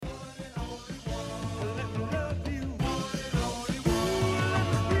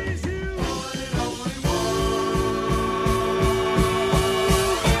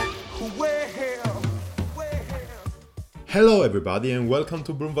Hello everybody and welcome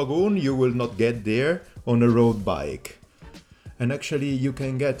to Broomwagon. You will not get there on a road bike. And actually you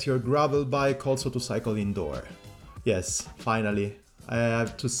can get your gravel bike also to cycle indoor. Yes, finally. I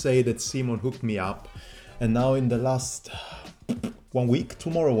have to say that Simon hooked me up, and now in the last 1 week,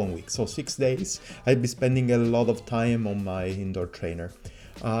 tomorrow 1 week, so 6 days, I'll be spending a lot of time on my indoor trainer.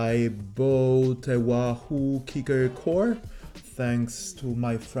 I bought a Wahoo Kicker Core thanks to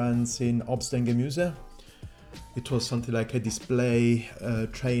my friends in Obstängemüse. It was something like a display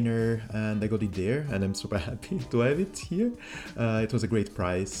trainer, and I got it there, and I'm super happy to have it here. It was a great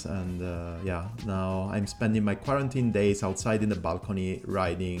price, and now I'm spending my quarantine days outside in the balcony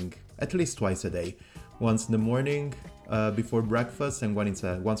riding at least twice a day. Once in the morning before breakfast, and once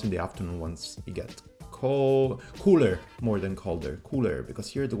in the afternoon once it gets cooler, more than cooler, because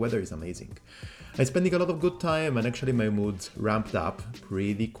here the weather is amazing. I'm spending a lot of good time, and actually my mood ramped up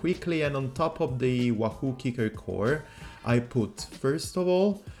pretty quickly. And on top of the Wahoo Kicker Core, I put, first of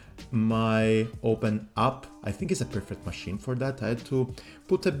all, my Open Up. I think it's a perfect machine for that. I had to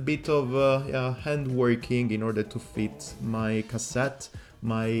put a bit of hand working in order to fit my cassette,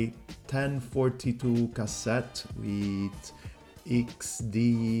 my 1042 cassette with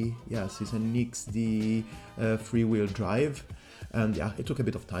XD, yes, it's an XD free-wheel drive. And yeah, it took a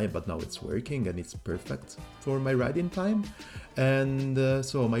bit of time, but now it's working and it's perfect for my riding time. And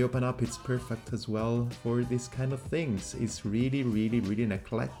so my Open Up, it's perfect as well for this kind of things. It's really an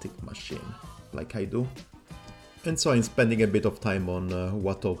eclectic machine, like I do. And so I'm spending a bit of time on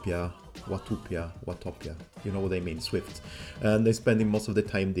Watopia, you know what I mean, Swift. And I'm spending most of the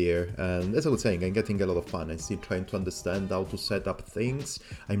time there. And as I was saying, I'm getting a lot of fun. I'm still trying to understand how to set up things.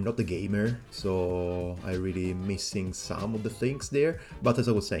 I'm not a gamer, so I'm really missing some of the things there. But as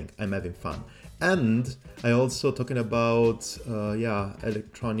I was saying, I'm having fun. And I also talking about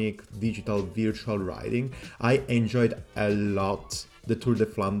electronic digital virtual riding. I enjoyed a lot the Tour de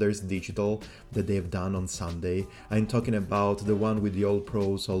Flanders digital that they've done on Sunday. I'm talking about the one with the all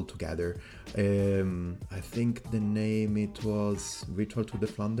pros all together. I think the name, it was Virtual Tour de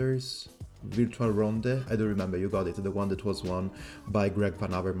Flanders, Virtual Ronde, I don't remember, you got it, the one that was won by Greg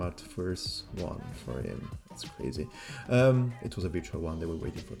Van Avermaet, first one for him. It's crazy. It was a virtual one, they were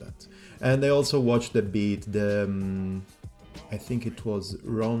waiting for that. And I also watched the beat, I think it was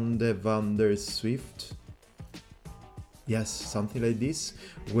Ronde van der Swift. Yes, something like this,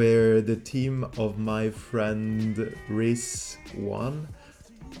 where the team of my friend Rhys won.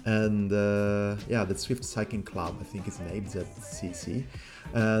 And the Swift Cycling Club, I think it's named ZCC.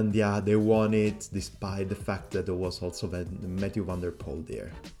 And yeah, they won it despite the fact that there was also Mathieu van der Poel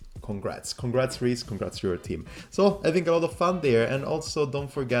there. Congrats Rhys, congrats your team. So having a lot of fun there, and also don't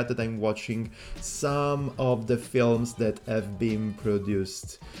forget that I'm watching some of the films that have been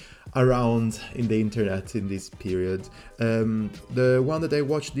produced around in the internet in this period. The one that I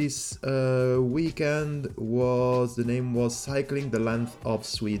watched this weekend the name was Cycling the Length of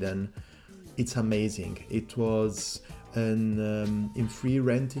Sweden. It's amazing. It was in free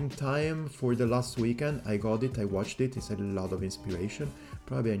renting time for the last weekend. I got it, I watched it. It's a lot of inspiration.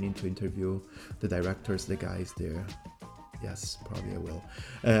 Probably I need to interview the directors, the guys there. Yes, probably I will.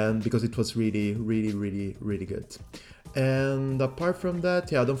 And because it was really good. And apart from that,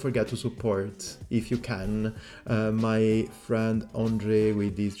 don't forget to support, if you can, my friend Andre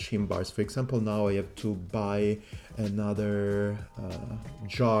with these shin bars. For example, now I have to buy another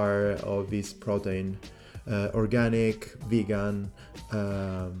jar of this protein, organic, vegan,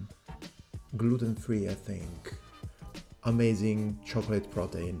 gluten-free, I think. Amazing chocolate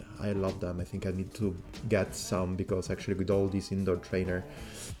protein. I love them. I think I need to get some, because actually with all this indoor trainer,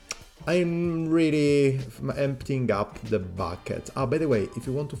 I'm really emptying up the bucket. By the way, if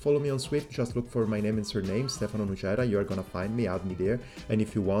you want to follow me on Swift, just look for my name and surname, Stefano Nucera. You're gonna find me, add me there. And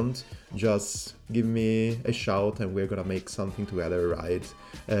if you want, just give me a shout and we're gonna make something together, right?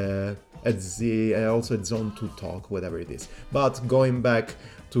 Also at Zone 2 Talk, whatever it is. But going back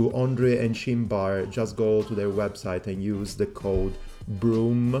to Andre and Shimbar, just go to their website and use the code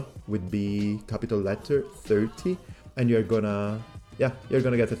BROOM with B capital letter 30, and you're gonna get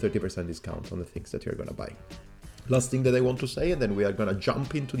a 30% discount on the things that you're gonna buy. Last thing that I want to say, and then we are gonna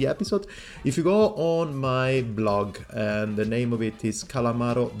jump into the episode. If you go on my blog, and the name of it is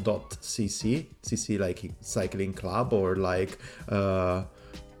calamaro.cc, cc like cycling club, or like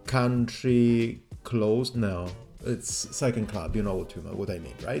country close, no, it's cycling club, you know what I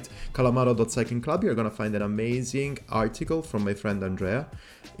mean, right? Calamaro.cycling club, you're gonna find an amazing article from my friend Andrea.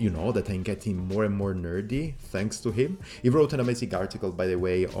 You know that I'm getting more and more nerdy thanks to him. He wrote an amazing article, by the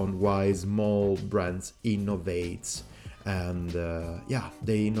way, on why small brands innovate, and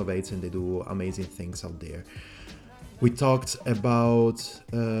they innovate and they do amazing things out there. We talked about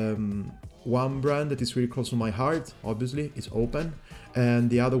one brand that is really close to my heart, obviously, is Open. And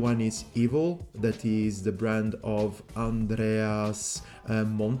the other one is Evil, that is the brand of Andreas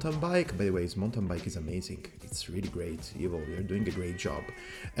mountain bike. By the way, his mountain bike is amazing. It's really great. Evil, you're doing a great job.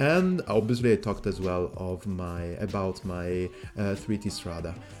 And obviously, I talked as well of my 3T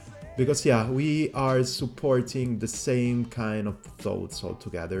Strada, because yeah, we are supporting the same kind of thoughts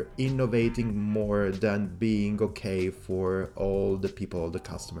altogether, innovating more than being okay for all the people, all the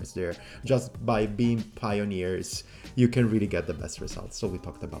customers there. Just by being pioneers, you can really get the best results. So we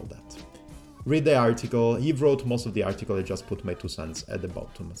talked about that. Read the article. He wrote most of the article. I just put my 2 cents at the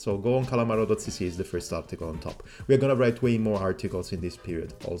bottom. So go on calamaro.cc is the first article on top. We're gonna write way more articles in this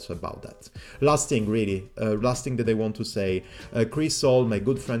period also about that. Last thing, really, last thing that I want to say. Chris Sol, my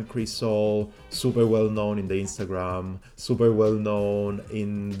good friend Chris Sol, super well known in the Instagram, super well known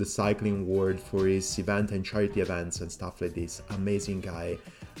in the cycling world for his event and charity events and stuff like this. Amazing guy,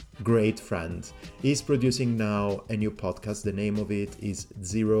 great friend. He's producing now a new podcast. The name of it is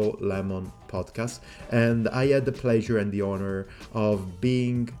Zero Lemon Podcast. And I had the pleasure and the honor of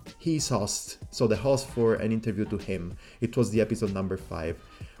being his host. So the host for an interview to him. It was the episode number 5.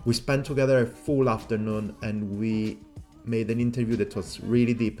 We spent together a full afternoon and we made an interview that was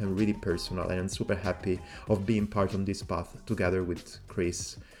really deep and really personal, and I'm super happy of being part on this path together with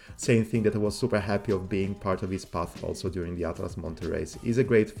Chris. Same thing, that I was super happy of being part of his path also during the Atlas Monte race. He's a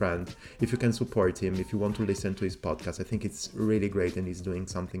great friend. If you can support him, if you want to listen to his podcast, I think it's really great and he's doing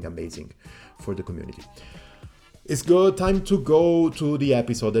something amazing for the community. It's good time to go to the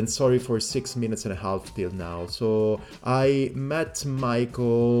episode, and sorry for 6 minutes and a half till now. So I met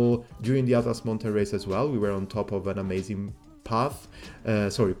Michael during the Atlas Monte race as well. We were on top of an amazing path.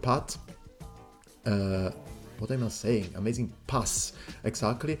 Path. What am I saying? Amazing pass,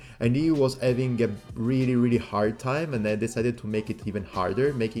 exactly. And he was having a really, really hard time, and I decided to make it even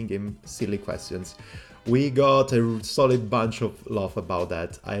harder, making him silly questions. We got a solid bunch of love about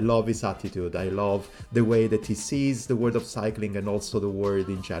that. I love his attitude. I love the way that he sees the world of cycling and also the world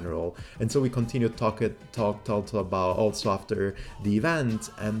in general. And so we continued talk about also after the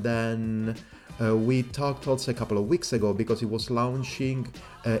event, and then we talked also a couple of weeks ago because he was launching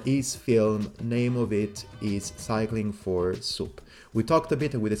his film. Name of it is Cycling for Soup. We talked a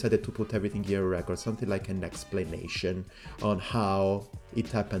bit and we decided to put everything here on record, something like an explanation on how it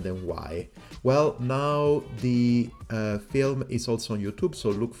happened and why. Well, now the film is also on YouTube, so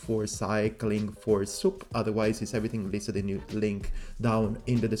look for Cycling for Soup. Otherwise, it's everything listed in the link down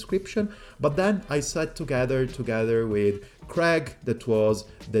in the description. But then I sat together with Craig, that was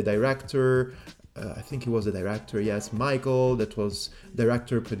the director. I think he was the director, yes. Michael, that was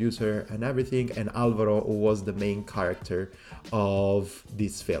director, producer, and everything. And Alvaro, who was the main character of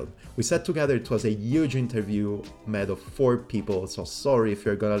this film. We sat together. It was a huge interview made of 4 people. So sorry if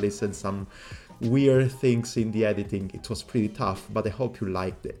you're gonna listen some weird things in the editing. It was pretty tough, but I hope you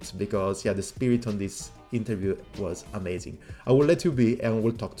liked it because yeah, the spirit on this interview was amazing. I will let you be and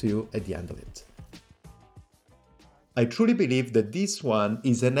we'll talk to you at the end of it. I truly believe that this one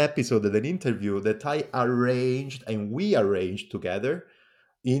is an episode and an interview that I arranged and we arranged together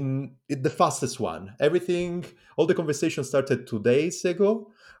in the fastest one. Everything, all the conversation started 2 days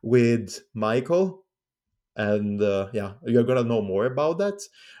ago with Michael. And yeah, you're gonna know more about that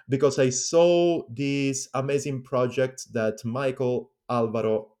because I saw this amazing project that Michael,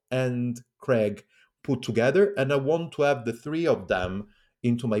 Alvaro, and Craig put together, and I want to have the 3 of them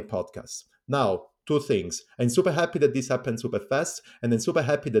into my podcast. Now, 2 things. I'm super happy that this happened super fast, and I'm super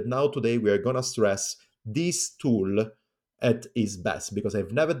happy that now today we are gonna stress this tool at its best because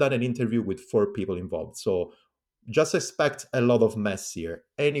I've never done an interview with 4 people involved. So just expect a lot of mess here.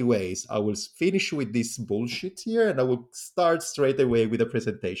 Anyways, I will finish with this bullshit here and I will start straight away with the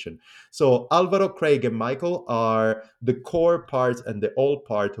presentation. So Alvaro, Craig, and Michael are the core part and the all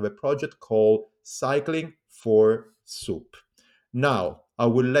part of a project called Cycling for Soup. Now, I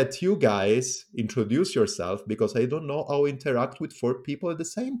will let you guys introduce yourself because I don't know how to interact with 4 people at the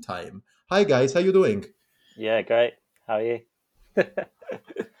same time. Hi guys, how you doing? Yeah, great. How are you?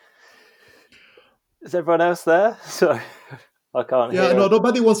 Is everyone else there? Sorry, I can't Yeah, hear. no,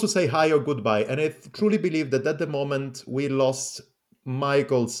 nobody wants to say hi or goodbye. And I truly believe that at the moment we lost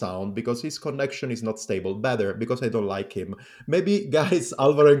Michael's sound because his connection is not stable. Better because I don't like him. Maybe, guys,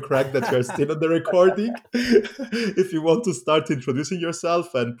 Alvaro and Craig, that you're still on the recording, if you want to start introducing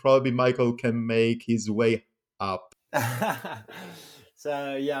yourself, and probably Michael can make his way up.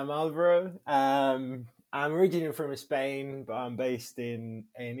 So yeah, I'm Alvaro. I'm originally from Spain, but I'm based in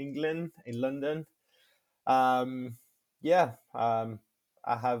England, in London. Um, yeah, I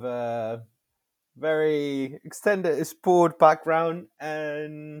have a very extended sport background,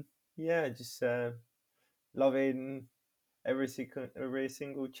 and yeah, just loving every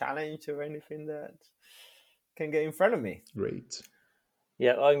single challenge or anything that can get in front of me. Great.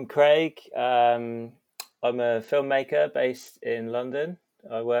 Yeah, I'm Craig. I'm a filmmaker based in London.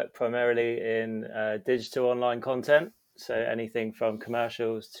 I work primarily in digital online content, so anything from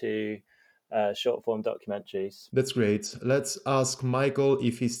commercials to short form documentaries. That's great. Let's ask Michael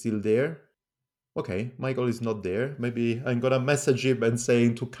if he's still there. Okay, Michael is not there. Maybe I'm gonna message him and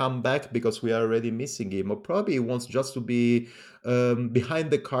saying to come back because we are already missing him. Or probably he wants just to be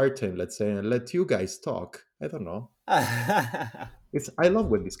behind the curtain, let's say, and let you guys talk. I don't know. I love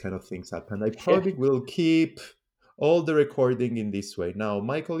when these kind of things happen. I probably will keep all the recording in this way. Now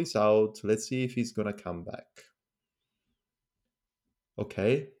Michael is out. Let's see if he's gonna come back.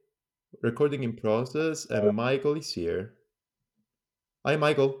 Okay, recording in process, and Michael is here. Hi,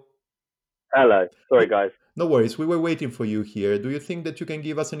 Michael. Hello. Sorry, No, guys. no worries. We were waiting for you here. Do you think that you can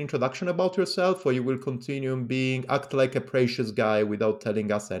give us an introduction about yourself, or you will continue being act like a precious guy without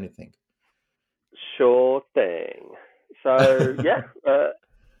telling us anything? Sure thing. So, yeah,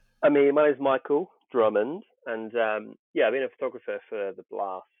 my name is Michael Drummond, and yeah, I've been a photographer for the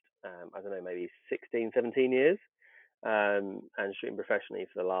last, I don't know, maybe 16, 17 years, and shooting professionally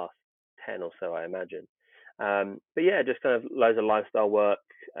for the last 10 or so, I imagine. But yeah, just kind of loads of lifestyle work,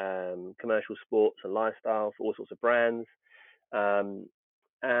 commercial sports and lifestyle for all sorts of brands. Um,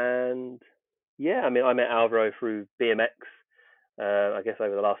 and yeah, I met Alvaro through BMX, I guess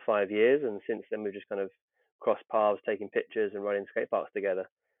over the last 5 years, and since then we've just kind of crossed paths, taking pictures and riding skate parks together.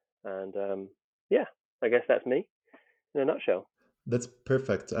 And yeah, I guess that's me in a nutshell. That's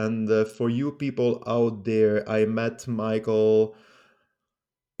perfect. And for you people out there, I met Michael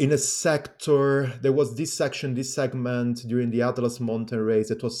in a sector. There was this section, this segment during the Atlas Mountain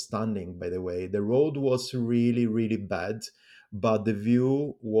Race. It was stunning, by the way. The road was really, really bad, but the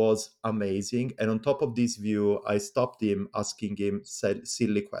view was amazing. And on top of this view, I stopped him, asking him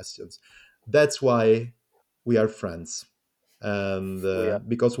silly questions. That's why we are friends, and We are.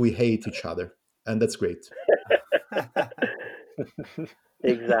 because we hate each other, and that's great.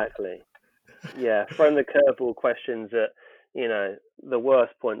 Exactly. Yeah, throwing the curveball questions at, the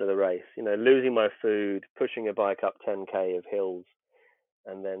worst point of the race, losing my food, pushing a bike up 10K of hills,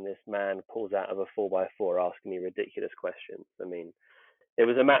 and then this man pulls out of a 4x4 asking me ridiculous questions. I mean, it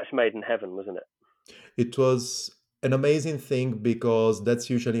was a match made in heaven, wasn't it? It was an amazing thing because that's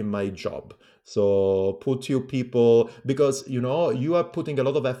usually my job. So put you people, because you are putting a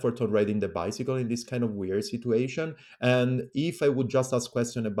lot of effort on riding the bicycle in this kind of weird situation. And if I would just ask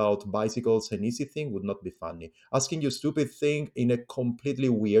question about bicycles, an easy thing would not be funny. Asking you stupid thing in a completely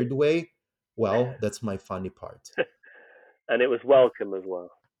weird way, well, that's my funny part. And it was welcome as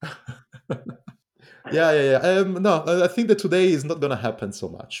well. Yeah. No, I think that today is not gonna happen so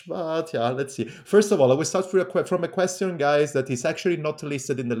much. But yeah, let's see. First of all, I will start from a question, guys, that is actually not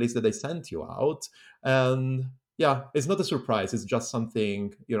listed in the list that I sent you out. And yeah, it's not a surprise. It's just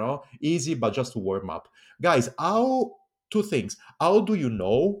something, easy, but just to warm up. Guys, two things. How do you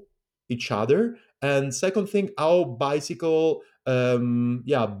know each other? And second thing, how bicycle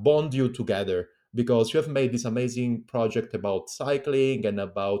bond you together? Because you have made this amazing project about cycling and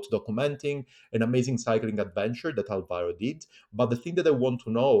about documenting an amazing cycling adventure that Alvaro did. But the thing that I want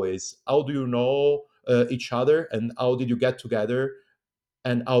to know is how do you know each other, and how did you get together,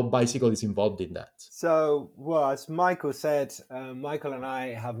 and how bicycle is involved in that? So, well, as Michael said, Michael and I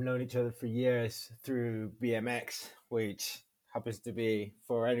have known each other for years through BMX, which happens to be,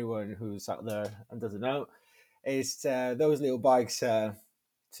 for anyone who's out there and doesn't know, is those little bikes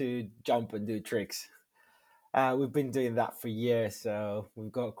to jump and do tricks. We've been doing that for years, so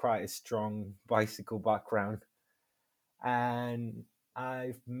we've got quite a strong bicycle background. And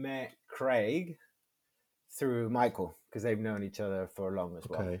I've met Craig through Michael because they've known each other for long as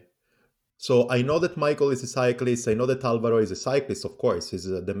well. Okay. So I know that Michael is a cyclist. I know that Alvaro is a cyclist, of course. He's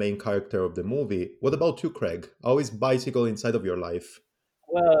the main character of the movie. What about you, Craig? How is bicycle inside of your life?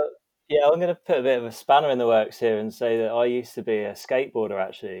 Well, yeah, I'm going to put a bit of a spanner in the works here and say that I used to be a skateboarder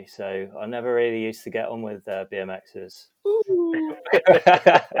actually, so I never really used to get on with BMXers.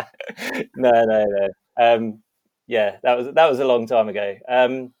 No. Yeah, that was a long time ago.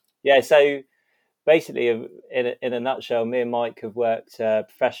 Yeah, so basically, in a nutshell, me and Mike have worked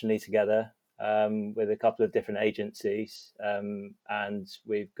professionally together with a couple of different agencies, and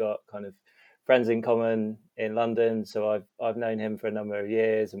we've got kind of friends in common in London. So I've known him for a number of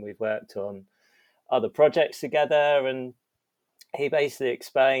years, and we've worked on other projects together. And he basically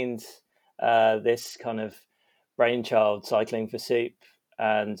explained this kind of brainchild, Cycling for Soup,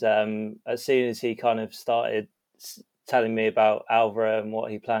 And as soon as he kind of started telling me about Alvaro and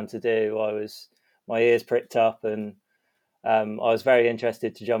what he planned to do, my ears pricked up, and I was very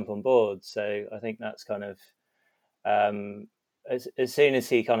interested to jump on board. So I think that's kind of as soon as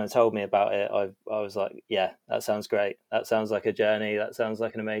he kind of told me about it, I was like, yeah, that sounds great. That sounds like a journey. That sounds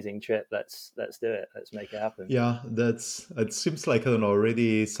like an amazing trip. Let's do it. Let's make it happen. Yeah, it seems like, I don't know,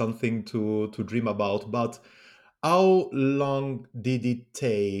 already something to dream about. But how long did it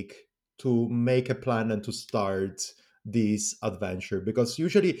take to make a plan and to start this adventure? Because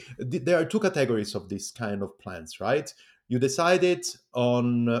usually there are two categories of this kind of plans, right? You decided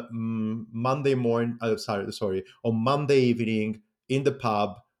on Monday morning, on Monday evening in the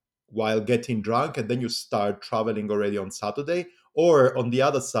pub while getting drunk, and then you start traveling already on Saturday. Or on the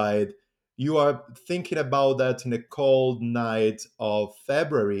other side, you are thinking about that in a cold night of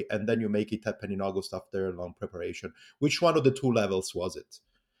February, and then you make it happen in August after a long preparation. Which one of the two levels was it?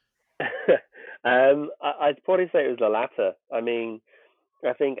 I'd probably say it was the latter. I mean,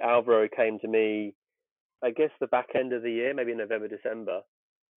 I think Alvaro came to me, I guess, the back end of the year, maybe November, December,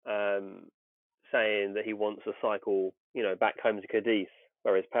 um, saying that he wants to cycle, back home to Cadiz,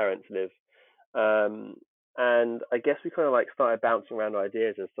 where his parents live. Um, and I guess we kind of like started bouncing around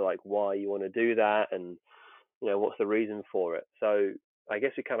ideas as to like why you want to do that, and what's the reason for it. So I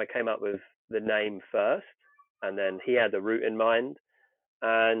guess we kind of came up with the name first, and then he had the route in mind.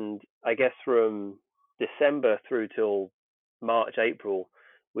 And I guess from December through till March, April,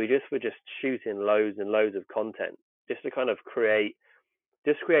 we were just shooting loads and loads of content just to kind of create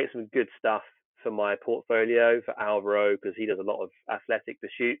some good stuff for my portfolio for Alvaro, because he does a lot of athletic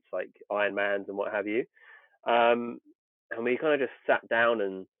pursuits like Ironmans and what have you. And we kind of just sat down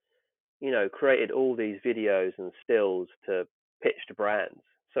and created all these videos and stills to pitch to brands.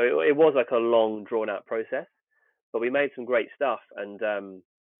 So it was like a long, drawn out process, but we made some great stuff, and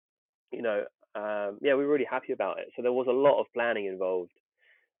yeah, we were really happy about it. So there was a lot of planning involved,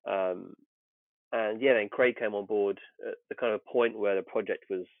 um, and yeah, then Craig came on board at the kind of point where the project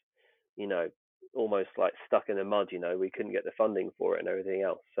was, you know, almost like stuck in the mud. We couldn't get the funding for it and everything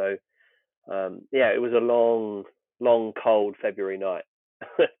else. So yeah, it was a long, long, cold February night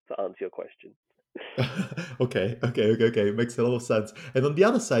to answer your question. Okay. Makes a lot of sense. And on the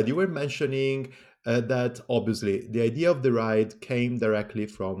other side, you were mentioning that obviously the idea of the ride came directly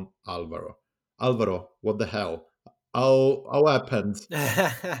from Alvaro. Alvaro, what the hell? How happened?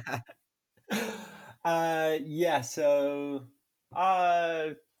 Yeah, so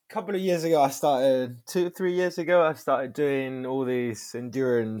a couple of years ago, 3 years ago, I started doing all these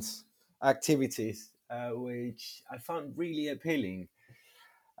endurance activities, which I found really appealing.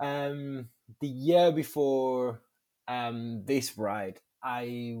 The year before this ride,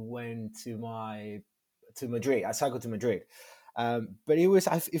 I went to Madrid. I cycled to Madrid, but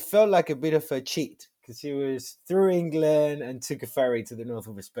it felt like a bit of a cheat because it was through England and took a ferry to the north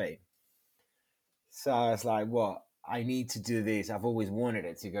of Spain. So I was like, "What? I need to do this. I've always wanted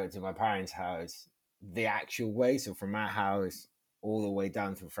it to go to my parents' house the actual way. So from my house all the way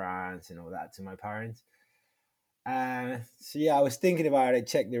down to France and all that to my parents." So yeah, I was thinking about it,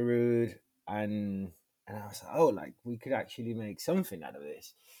 checked the route, and I was like, "Oh, like we could actually make something out of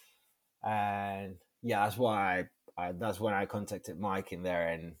this." And yeah, that's when I contacted Mike in there,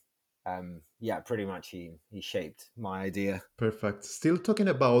 and yeah, pretty much he shaped my idea. Perfect. Still talking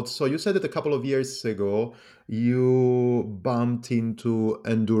about, so you said that a couple of years ago you bumped into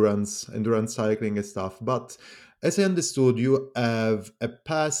endurance cycling and stuff, but as I understood, you have a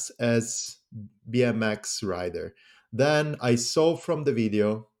past as BMX rider. Then I saw from the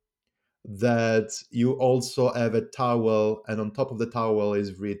video that you also have a towel, and on top of the towel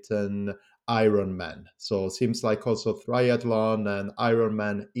is written Iron Man. So it seems like also triathlon and Iron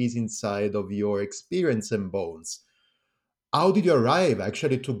Man is inside of your experience and bones. How did you arrive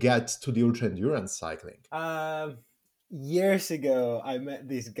actually to get to the ultra endurance cycling? Years ago, I met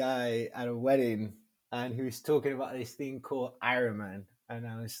this guy at a wedding, and he was talking about this thing called Ironman, and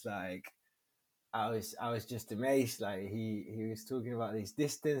I was just amazed. Like he was talking about these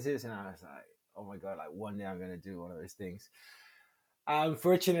distances, and I was like, oh my god! Like one day I'm gonna do one of those things.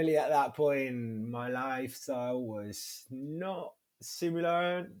 Unfortunately, at that point, my lifestyle was not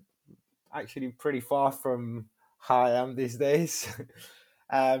similar. Actually, pretty far from how I am these days.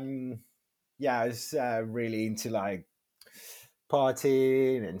 um, yeah, I was really into like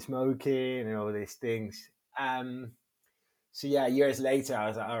partying and smoking and all these things. So yeah, years later, I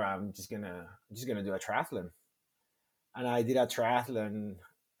was like, all right, I'm just gonna do a triathlon, and I did a triathlon.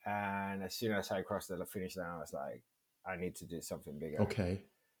 And as soon as I crossed the finish line, I was like, I need to do something bigger. Okay.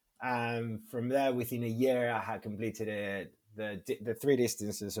 From there, within a year, I had completed it. the three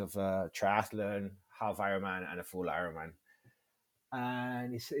distances of triathlon, half Ironman, and a full Ironman.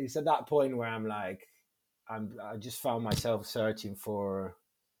 And it's at that point where I'm like, I just found myself searching for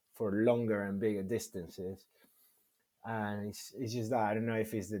longer and bigger distances. And it's just that I don't know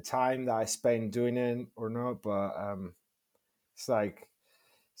if it's the time that I spend doing it or not, but it's like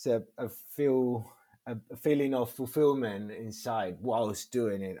it's a feeling of fulfillment inside whilst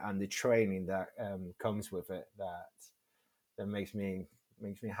doing it, and the training that comes with it that makes me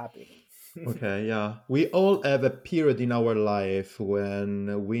happy. Okay, yeah. We all have a period in our life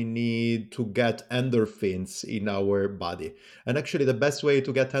when we need to get endorphins in our body. And actually, the best way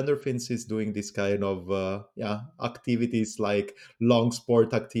to get endorphins is doing this kind of activities like long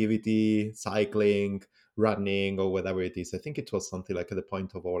sport activity, cycling, running, or whatever it is. I think it was something like at the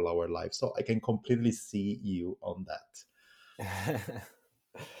point of all our life. So I can completely see you on that.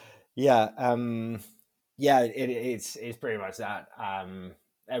 Yeah, it's pretty much that.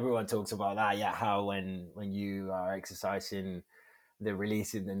 Everyone talks about that. Yeah, how when you are exercising, the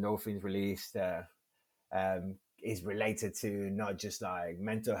endorphins released is related to not just like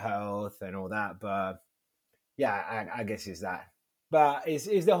mental health and all that, but yeah, I guess it's that. But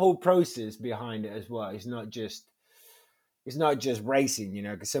it's the whole process behind it as well. It's not just racing,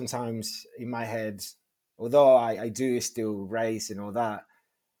 because sometimes in my head, although I do still race and all that,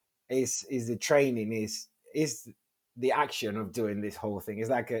 is the training, is the action of doing this whole thing. It's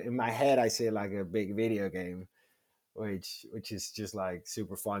like in my head I see it like a big video game, which is just like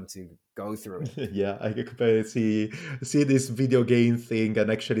super fun to go through it. Yeah, I can completely see this video game thing, and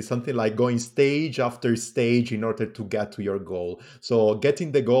actually something like going stage after stage in order to get to your goal. So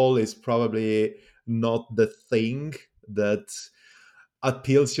getting the goal is probably not the thing that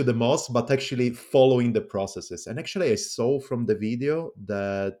appeals you the most, but actually following the processes. And actually I saw from the video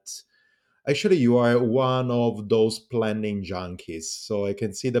that actually you are one of those planning junkies. So I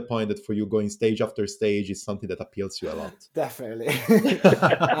can see the point that for you going stage after stage is something that appeals you a lot. Definitely.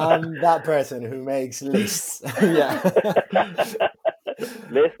 I'm that person who makes lists. Yeah.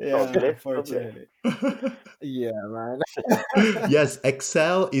 List Yeah, of list of unfortunately. lists. Yeah, man. Yes,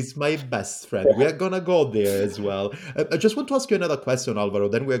 Excel is my best friend. We are gonna go there as well. I just want to ask you another question, Alvaro.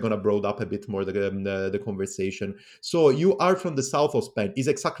 Then we are gonna broaden up a bit more the conversation. So you are from the south of Spain. Is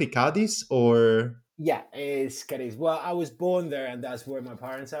exactly Cadiz or? Yeah, it's Cadiz. Well, I was born there, and that's where my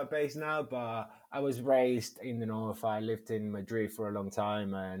parents are based now. But I was raised in the north. I lived in Madrid for a long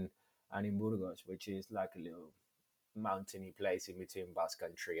time, and in Burgos, which is like a little mountainy place in between Basque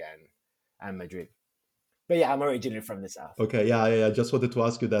Country and Madrid. But yeah, I'm originally from the south. Okay, yeah. I just wanted to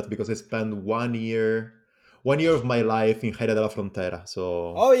ask you that because I spent 1 year of my life in Jerez de la Frontera.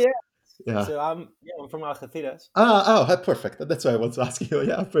 So Oh yeah. yeah. So I'm from Algeciras. Perfect. That's why I want to ask you.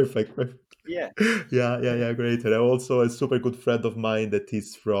 Yeah, perfect. Yeah. Yeah, great. And I'm also a super good friend of mine that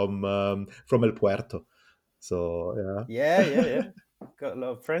is from El Puerto. So Yeah. Got a lot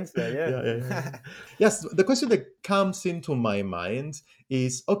of friends there. yeah. Yes, the question that comes into my mind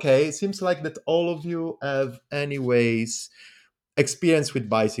is, okay, it seems like that all of you have anyways experience with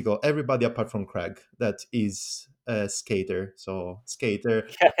bicycle. Everybody apart from Craig, that is a skater. So skater.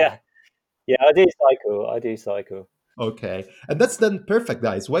 Yeah, I do cycle. Okay. And that's then perfect,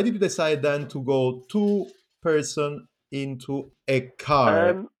 guys. Why did you decide then to go two-person into a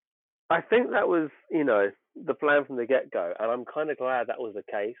car? I think that was, the plan from the get-go, and I'm kind of glad that was the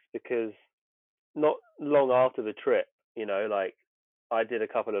case because not long after the trip, like I did a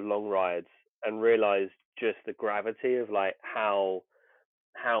couple of long rides and realized just the gravity of like how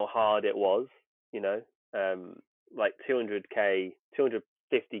hard it was, like 200k,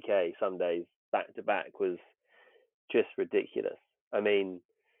 250k some days back to back was just ridiculous. I mean,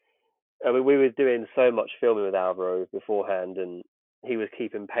 we were doing so much filming with Alvaro beforehand, and he was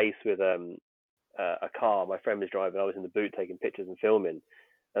keeping pace with a car. My friend was driving. I was in the boot taking pictures and filming,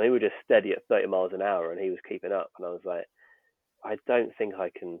 and we were just steady at 30 miles an hour, and he was keeping up. And I was like, I don't think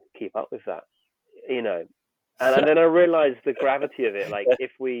I can keep up with that, And then I realized the gravity of it. Like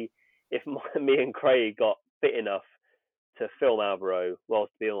if me and Craig got fit enough to film Alvaro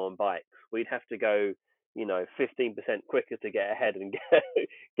whilst being on bikes, we'd have to go 15% quicker to get ahead and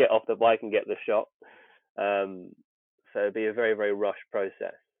get off the bike and get the shot. So it'd be a very, very rushed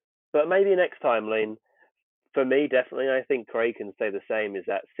process. But maybe next time, Lane, for me, definitely, I think Craig can say the same, is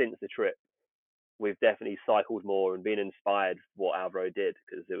that since the trip, we've definitely cycled more and been inspired what Alvaro did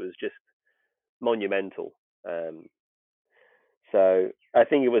because it was just monumental. So I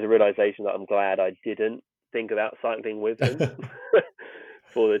think it was a realization that I'm glad I didn't think about cycling with him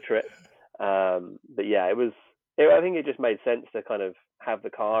for the trip. But yeah, I think it just made sense to kind of have the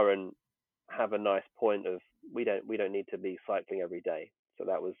car and have a nice point of we don't need to be cycling every day. So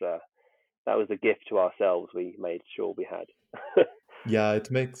that was a gift to ourselves. We made sure we had. Yeah,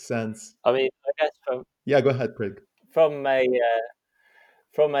 it makes sense. I mean, I guess Yeah, go ahead, Craig. from a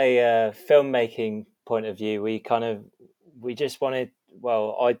filmmaking point of view, we just wanted.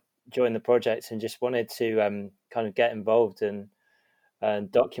 Well, I joined the project and just wanted to kind of get involved and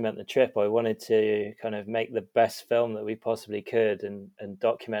document the trip. I wanted to kind of make the best film that we possibly could and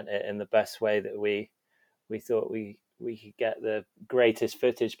document it in the best way that we thought we could get the greatest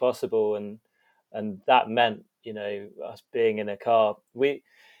footage possible, and that meant, you know, us being in a car. We,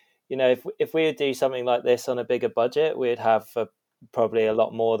 you know, if we would do something like this on a bigger budget, we'd have probably a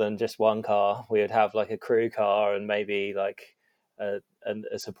lot more than just one car. We would have like a crew car and maybe like a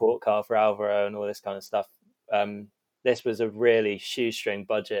support car for Alvaro and all this kind of stuff. This was a really shoestring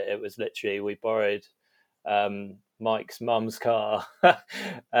budget. It was literally, we borrowed Mike's mum's car,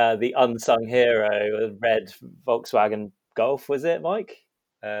 the unsung hero, a red Volkswagen Golf, was it, Mike?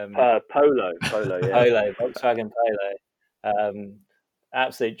 Polo, yeah. Polo, Volkswagen Polo.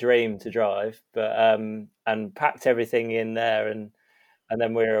 Absolute dream to drive, but and packed everything in there, and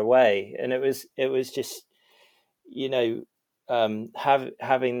then we were away, and it was just, you know,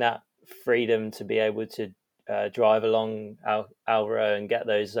 having that freedom to be able to drive along Alvaro and get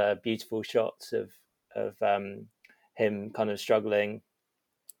those beautiful shots of him kind of struggling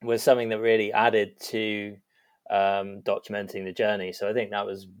was something that really added to documenting the journey. So I think that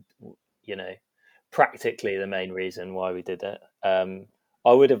was, you know, practically the main reason why we did it.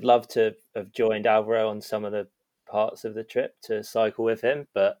 I would have loved to have joined Alvaro on some of the parts of the trip to cycle with him,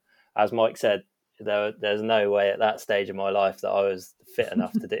 but as Mike said, there's no way at that stage of my life that I was fit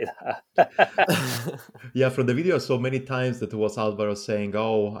enough to do that. Yeah, from the video, so many times that was Alvaro saying,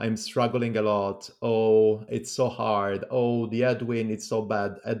 "Oh, I'm struggling a lot. Oh, it's so hard. Oh, the headwind, it's so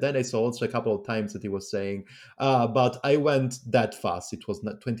bad." And then I saw also a couple of times that he was saying, "But I went that fast. It was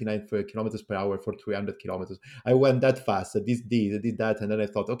not 29 kilometers per hour for 300 kilometers. I went that fast. I did that." And then I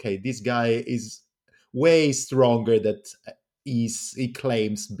thought, okay, this guy is way stronger than he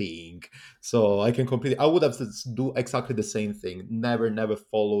claims being. So I would have to do exactly the same thing. Never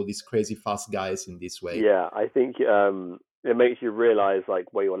follow these crazy fast guys in this way. Yeah, I think it makes you realize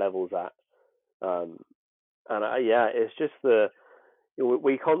like where your level's at. And yeah, it's just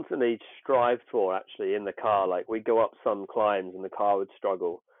we constantly strive for, actually, in the car. Like, we'd go up some climbs and the car would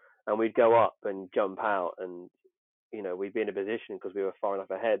struggle, and we'd go up and jump out, and, you know, we'd be in a position because we were far enough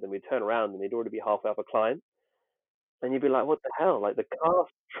ahead, and we'd turn around and they'd already be halfway up a climb. And you'd be like, what the hell? Like, the car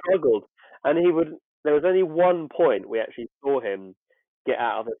struggled. And there was only one point we actually saw him get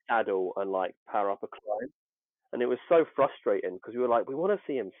out of the saddle and, like, power up a climb. And it was so frustrating because we were like, we want to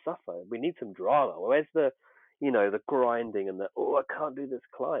see him suffer. We need some drama. Where's the, you know, the grinding and I can't do this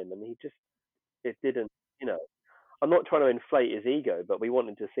climb. And it didn't, you know, I'm not trying to inflate his ego, but we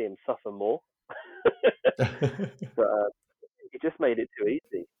wanted to see him suffer more. But it just made it too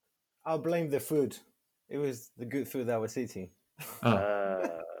easy. I'll blame the food. It was the good food that I was eating.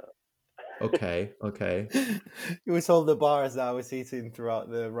 Okay. It was all the bars that I was eating throughout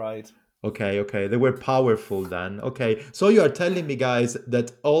the ride. Okay. They were powerful then. Okay. So you are telling me, guys,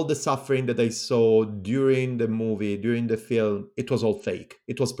 that all the suffering that I saw during the movie, during the film, it was all fake.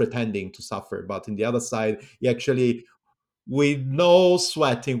 It was pretending to suffer. But in the other side, he actually, with no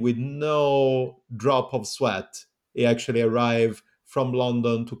sweating, with no drop of sweat, he actually arrived from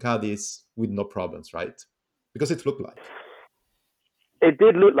London to Cadiz with no problems, right? Because it looked like. It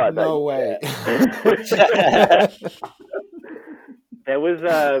did look like that. No way. Yeah. There was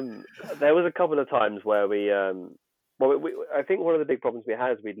a couple of times where I think one of the big problems we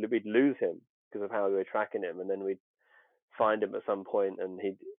had is we'd lose him because of how we were tracking him, and then we'd find him at some point, and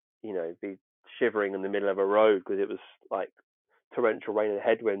he'd, you know, be shivering in the middle of a road because it was like torrential rain and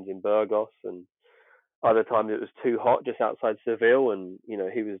headwinds in Burgos, and other times it was too hot just outside Seville, and, you know,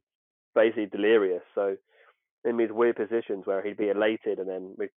 he was basically delirious. So in these weird positions where he'd be elated, and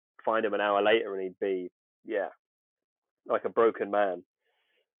then we'd find him an hour later and he'd be, yeah, like a broken man,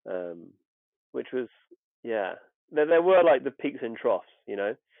 which was, yeah, there were like the peaks and troughs, you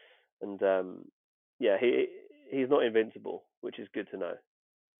know, and yeah, he's not invincible, which is good to know.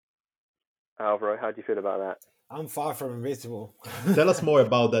 Alvaro, how do you feel about that? I'm far from invincible. Tell us more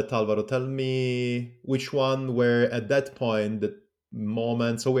about that, Alvaro. Tell me which one were at that point the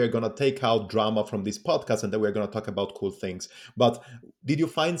moment. So we're going to take out drama from this podcast, and then we're going to talk about cool things. But did you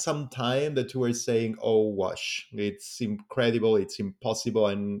find some time that you were saying, oh, wash, it's incredible, it's impossible,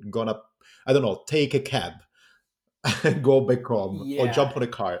 I'm going to, I don't know, take a cab and go back home, or jump on a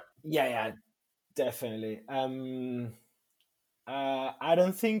car? Yeah, definitely. I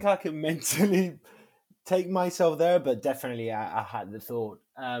don't think I can mentally take myself there, but definitely I had the thought.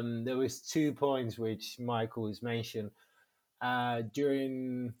 There was 2 points which Michael has mentioned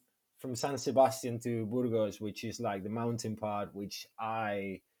during from San Sebastian to Burgos, which is like the mountain part, which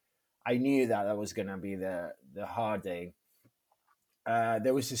I knew that was gonna be the hard day.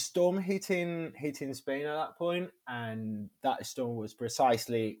 There was a storm hitting Spain at that point, and that storm was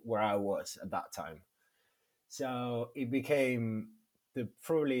precisely where I was at that time. So it became the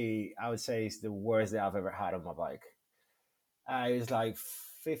probably I would say is the worst day I've ever had on my bike. It was like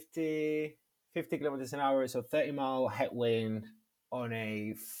 50 kilometers an hour, so 30-mile headwind on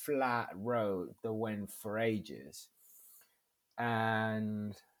a flat road that went for ages,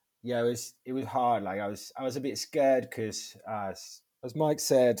 and yeah, it was hard. Like I was a bit scared because as Mike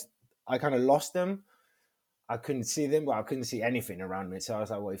said, I kind of lost them. I couldn't see them, but I couldn't see anything around me. So I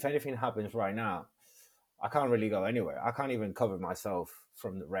was like, well, if anything happens right now, I can't really go anywhere. I can't even cover myself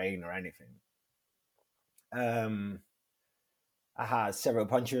from the rain or anything. I had several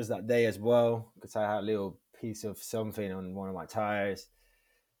punctures that day as well because I had a little piece of something on one of my tires.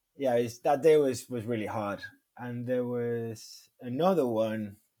 Yeah, that day was really hard. And there was another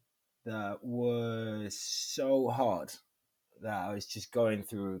one that was so hard that I was just going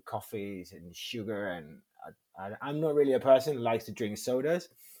through coffees and sugar, and I'm not really a person who likes to drink sodas,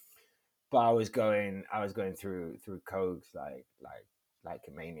 but I was going through cokes like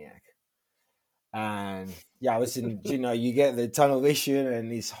a maniac. And yeah, I was in, you get the tunnel vision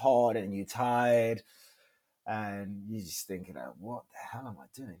and it's hot and you're tired and you're just thinking, what the hell am I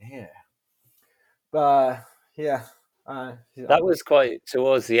doing here? But yeah. That was quite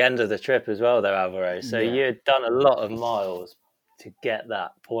towards the end of the trip as well, though, Alvaro. So you had done a lot of miles to get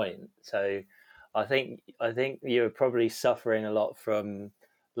that point. So I think you were probably suffering a lot from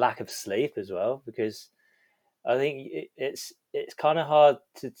lack of sleep as well, because I think it's kind of hard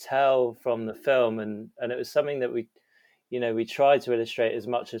to tell from the film, and it was something that we tried to illustrate as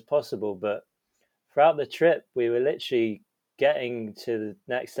much as possible. But throughout the trip, we were literally getting to the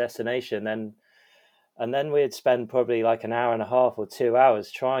next destination, and then we'd spend probably like an hour and a half or 2 hours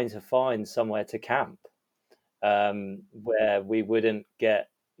trying to find somewhere to camp, where we wouldn't get,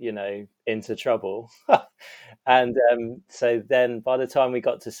 into trouble. And so then by the time we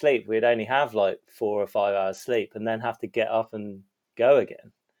got to sleep, we'd only have like 4 or 5 hours sleep and then have to get up and go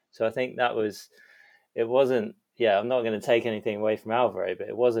again. So I think it wasn't, I'm not going to take anything away from Alvaro, but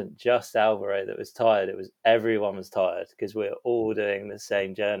it wasn't just Alvaro that was tired. It was everyone was tired because we were all doing the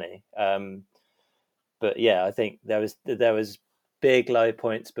same journey. But yeah, I think there was big low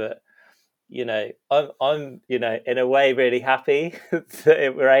points, but I'm in a way really happy that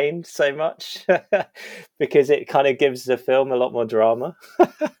it rained so much because it kind of gives the film a lot more drama.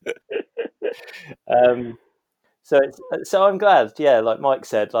 So I'm glad, like Mike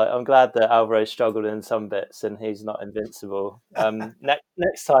said, like I'm glad that Alvaro struggled in some bits and he's not invincible.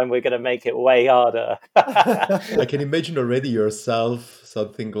 Next time we're going to make it way harder. I can imagine already yourself,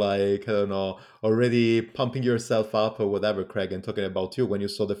 something like, I don't know, already pumping yourself up or whatever, Craig, and talking about you when you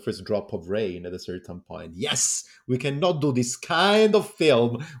saw the first drop of rain at a certain point. Yes, we cannot do this kind of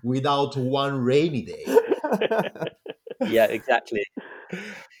film without one rainy day. Yeah, exactly.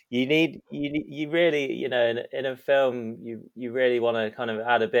 You really, in a film, you really want to kind of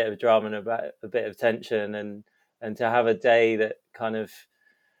add a bit of drama and a bit of tension, and to have a day that kind of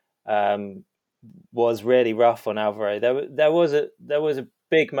was really rough on Alvaro. There was a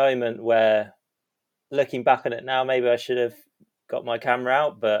big moment where, looking back on it now, maybe I should have got my camera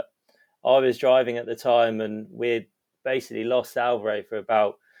out, but I was driving at the time and we'd basically lost Alvaro for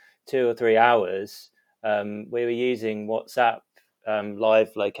about 2 or 3 hours. We were using WhatsApp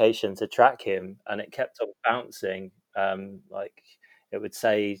live location to track him, and it kept on bouncing. Like it would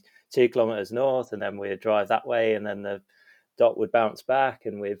say 2 kilometers north, and then we'd drive that way, and then the dot would bounce back,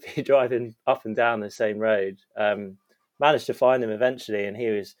 and we'd be driving up and down the same road. Managed to find him eventually, and he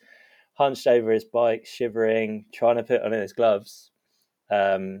was hunched over his bike, shivering, trying to put on his gloves.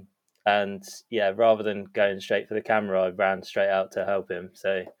 And yeah, rather than going straight for the camera, I ran straight out to help him.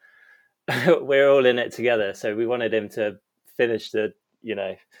 So we're all in it together. So we wanted him to finish the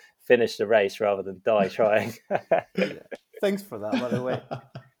race rather than die trying. Thanks for that, by the way.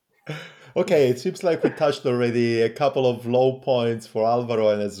 Okay, it seems like we touched already a couple of low points for Alvaro,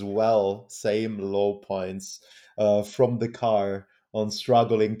 and as well, same low points from the car on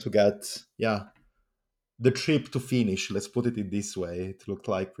struggling to get, the trip to finish. Let's put it in this way. It looked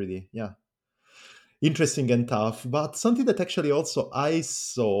like pretty, interesting and tough. But something that actually also I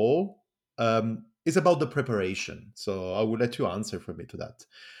saw is about the preparation. So I will let you answer for me to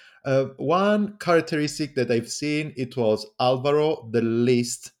that. One characteristic that I've seen, it was Alvaro, the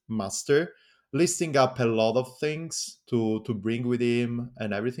list master. listing up a lot of things to bring with him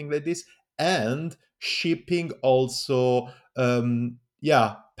and everything like this, and shipping also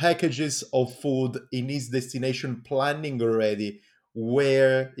packages of food in his destination, planning already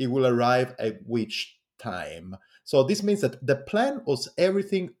where he will arrive at which time. So this means that the plan was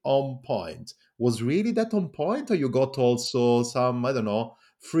everything on point. Was really that on point, or you got also some, I don't know,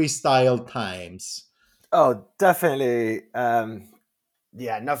 freestyle times? Oh, definitely.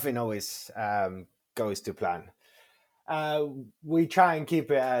 Yeah, nothing always goes to plan. Uh, we try and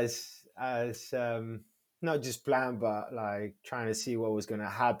keep it as not just plan, but like trying to see what was going to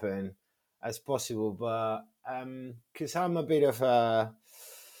happen as possible. But because I'm a bit of a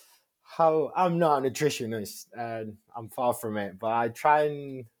how I'm not a nutritionist, and I'm far from it, but I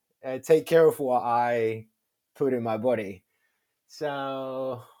try and take care of what I put in my body.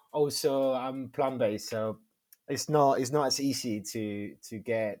 So also I'm plant based, so it's not as easy to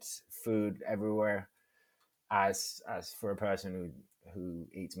get food everywhere as for a person who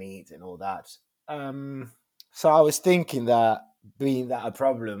eats meat and all that. Um, so I was thinking that being that a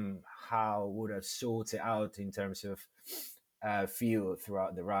problem, how would I sort it out in terms of fuel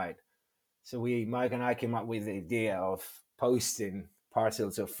throughout the ride? So Mike and I came up with the idea of posting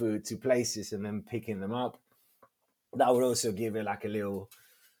parcels of food to places and then picking them up. That would also give it like a little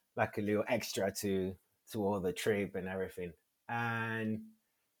extra to all the trip and everything. And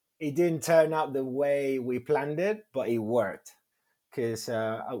it didn't turn out the way we planned it, but it worked because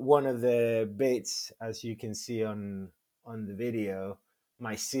one of the bits, as you can see on the video,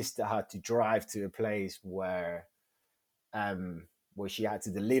 my sister had to drive to a place where she had to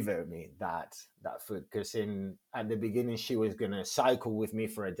deliver me that food because in at the beginning she was gonna cycle with me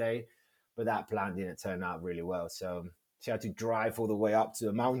for a day, but that plan didn't turn out really well. So she had to drive all the way up to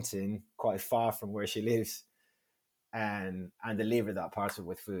a mountain quite far from where she lives and deliver that parcel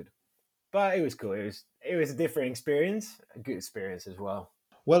with food. But it was cool. It was a different experience, a good experience as well.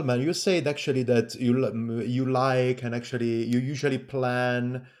 Well, man, you said actually that you like and actually you usually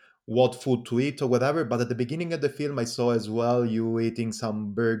plan what food to eat or whatever. But at the beginning of the film, I saw as well you eating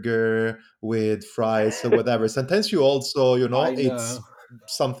some burger with fries or whatever. Sometimes you also, I it's know.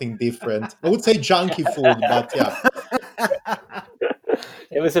 something different. I would say junky food, but yeah.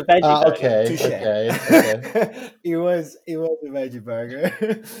 It was a veggie burger. Okay, Touche. okay, okay. it was a veggie burger.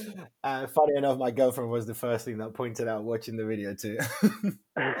 Funny enough, my girlfriend was the first thing that pointed out watching the video too.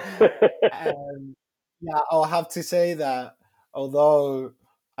 Yeah, I'll have to say that although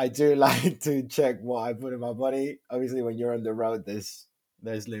I do like to check what I put in my body, obviously when you're on the road, there's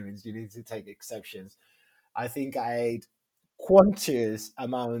limits. You need to take exceptions. I think I ate quantious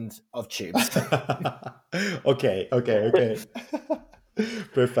amount of chips. Okay, okay, okay.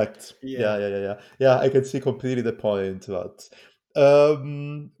 Perfect. Yeah. Yeah, yeah, yeah, yeah. Yeah, I can see completely the point. But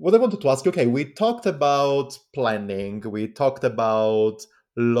what I wanted to ask, okay, we talked about planning, we talked about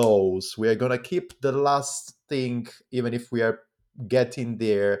laws. We are gonna keep the last thing, even if we are getting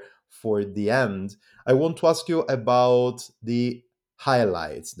there for the end. I want to ask you about the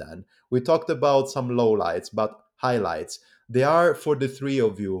highlights then. We talked about some lowlights, but highlights. They are for the three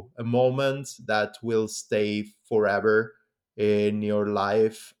of you a moment that will stay forever in your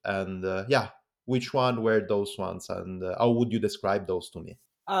life, and which one were those ones, and how would you describe those to me?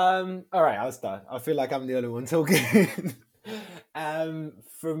 All right, I'll start. I feel like I'm the only one talking.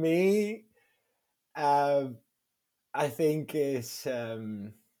 For me, um, I think it's the.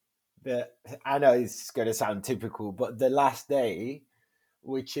 I know it's going to sound typical, but the last day,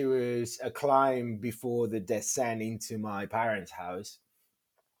 which it was a climb before the descent into my parents' house,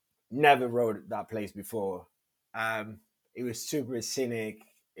 never rode that place before. Um, it was super scenic.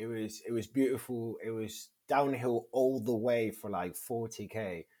 It was beautiful. It was downhill all the way for like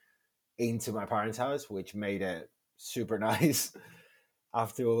 40k into my parents' house, which made it super nice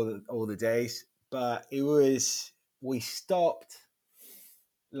after all the days. But we stopped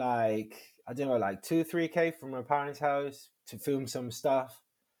like I don't know, like 2-3k from my parents' house to film some stuff,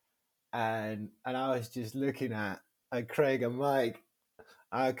 and I was just looking at Craig and Mike.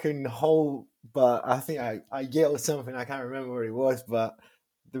 I couldn't hold, but I think I yelled something. I can't remember what it was, but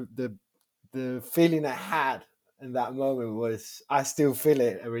the the the feeling I had in that moment was I still feel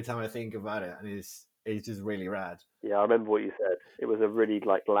it every time I think about it, and it's just really rad. Yeah, I remember what you said. It was a really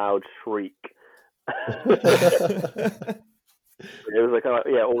loud shriek. It was like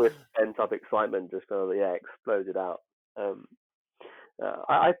all this pent up excitement just kind of exploded out. Um,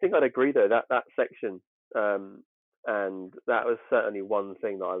 I think I'd agree though that section, and that was certainly one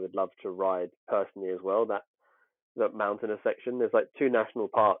thing that I would love to ride personally as well. That mountainous section. There's like two national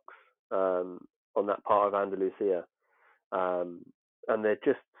parks on that part of Andalusia, um, and they're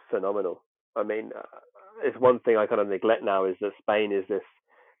just phenomenal. I mean, it's one thing I kind of neglect now is that Spain is this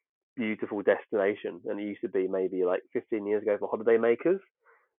beautiful destination, and it used to be maybe like 15 years ago for holiday makers,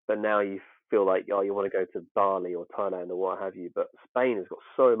 but now you feel like, oh, you want to go to Bali or Thailand or what have you. But Spain has got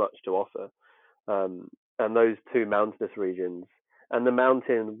so much to offer, and those two mountainous regions and the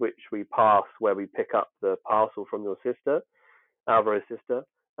mountain which we pass where we pick up the parcel from your sister, Alvaro's sister,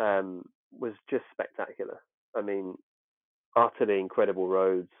 was just spectacular. I mean, utterly incredible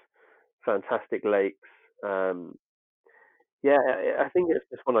roads, fantastic lakes. Um, yeah, I think it's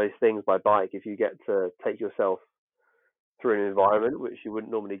just one of those things by bike. If you get to take yourself through an environment which you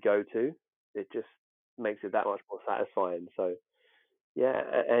wouldn't normally go to, it just makes it that much more satisfying. So yeah,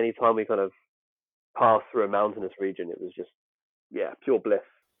 any time we kind of passed through a mountainous region, it was just pure bliss,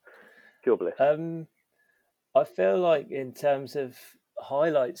 pure bliss. I feel like in terms of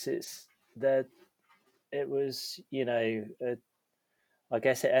highlights, it's that it was, I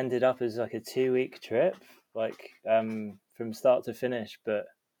guess it ended up as like a 2-week trip, like from start to finish, but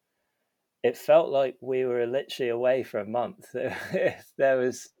it felt like we were literally away for a month. There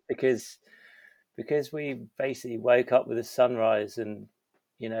was because we basically woke up with the sunrise and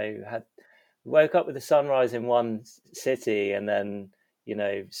woke up with the sunrise in one city and then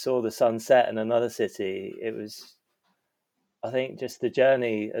saw the sunset in another city. It was, I think, just the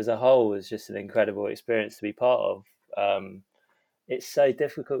journey as a whole was just an incredible experience to be part of. It's so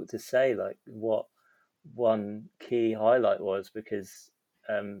difficult to say like what one key highlight was because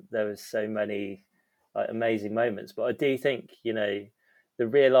there was so many like amazing moments. But I do think the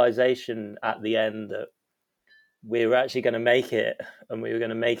realization at the end that we were actually going to make it and we were going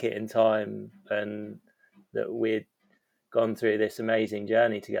to make it in time and that we'd gone through this amazing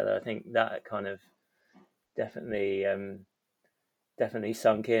journey together. I think that kind of definitely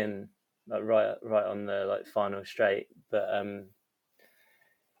sunk in like right on the like final straight. But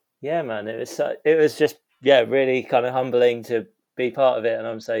yeah, man, it was just really kind of humbling to be part of it, and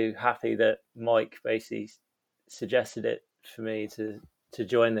I'm so happy that Mike basically suggested it for me to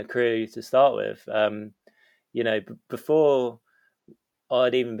join the crew to start with. Before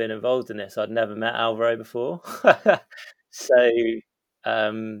I'd even been involved in this, I'd never met Alvaro before. So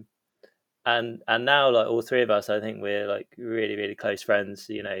and now like all three of us, I think we're like really, really close friends.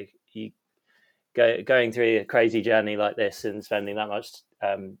 You going through a crazy journey like this and spending that much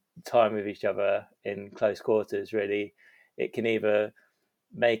time with each other in close quarters, really, it can either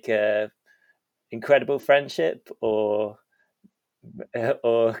make a incredible friendship or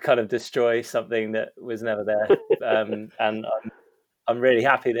kind of destroy something that was never there. And I'm really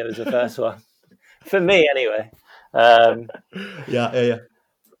happy that it was the first one for me, anyway. Yeah.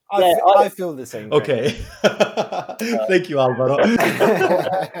 I feel the same. Okay. Thank you, Alvaro.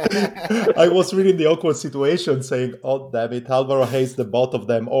 I was really in the awkward situation saying, oh, damn it, Alvaro hates the both of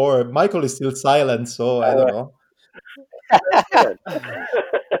them. Or Michael is still silent, so I don't know.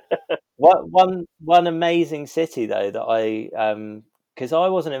 One amazing city, though, that I, because I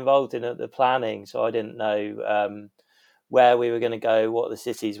wasn't involved in the planning, so I didn't know where we were going to go, what the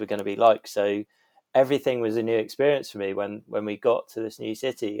cities were going to be like. So everything was a new experience for me when we got to this new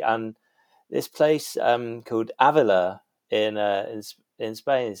city. And this place called Avila in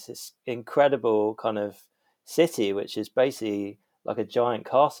Spain is this incredible kind of city, which is basically like a giant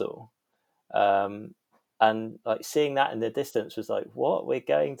castle. And like seeing that in the distance was like, what? We're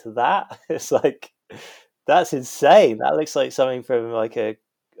going to that? It's like, that's insane. That looks like something from like I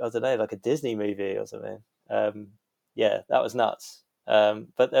don't know, like a Disney movie or something. Yeah, that was nuts.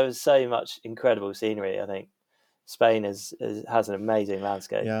 But there was so much incredible scenery. I think Spain has an amazing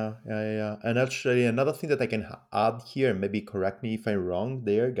landscape. Yeah. And actually, another thing that I can add here, and maybe correct me if I'm wrong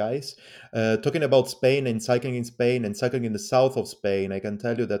there, guys. Talking about Spain and cycling in Spain and cycling in the south of Spain, I can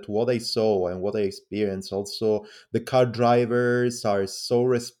tell you that what I saw and what I experienced, also the car drivers are so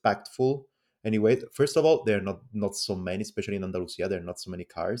respectful. Anyway, first of all, there are not so many, especially in Andalusia, there are not so many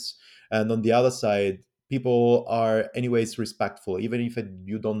cars. And on the other side, people are anyways respectful, even if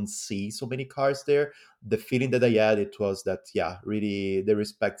you don't see so many cars there. The feeling that I had, it was that really they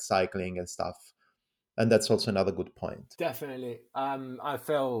respect cycling and stuff, and that's also another good point. Definitely. I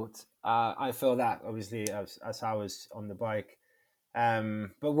feel that obviously as I was on the bike.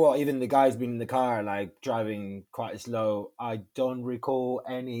 But even the guys being in the car, like driving quite slow, I don't recall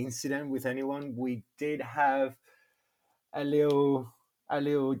any incident with anyone. We did have a little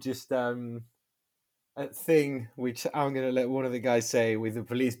just a thing which I'm gonna let one of the guys say with the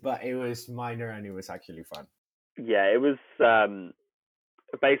police, but it was minor and it was actually fun. Yeah, it was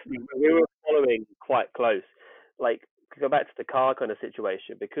basically we were following quite close. Like, to go back to the car kind of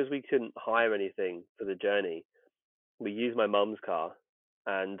situation, because we couldn't hire anything for the journey, we used my mum's car,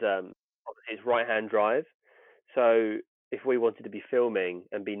 and obviously it's right-hand drive. So if we wanted to be filming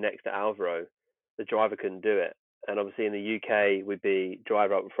and be next to Alvaro, the driver couldn't do it. And obviously in the UK, we'd be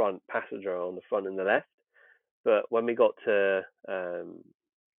driver up front, passenger on the front and the left. But when we got to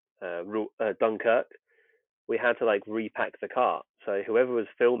Dunkirk, we had to like repack the car. So whoever was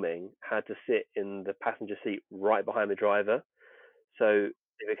filming had to sit in the passenger seat right behind the driver. So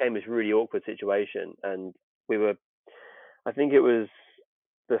it became this really awkward situation. And we were, I think it was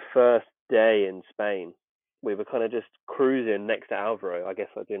the first day in Spain. We were kind of just cruising next to Alvaro, I guess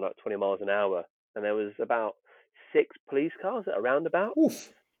like doing like 20 miles an hour. And there was about 6 police cars at a roundabout.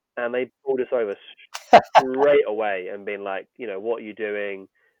 Oof. And they pulled us over straight away and been like, what are you doing?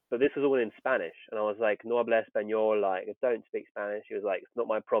 But this was all in Spanish. And I was like, no habla español, like, I don't speak Spanish. He was like, it's not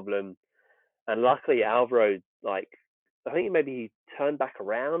my problem. And luckily, Alvaro, like, I think maybe he turned back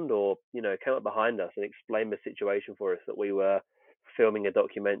around or, came up behind us and explained the situation for us that we were filming a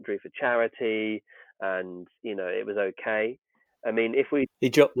documentary for charity and, it was okay. I mean, if we. He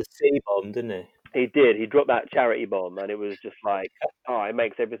dropped the C bomb, didn't he? He did. He dropped that charity bomb and it was just like, oh, it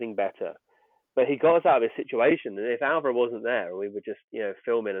makes everything better. But he got us out of this situation. And if Alvaro wasn't there and we were just,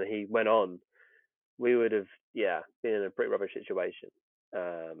 filming and he went on, we would have, been in a pretty rubbish situation.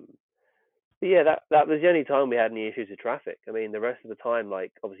 But yeah, that was the only time we had any issues with traffic. I mean, the rest of the time,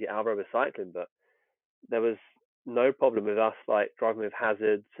 like, obviously Alvaro was cycling, but there was no problem with us, like, driving with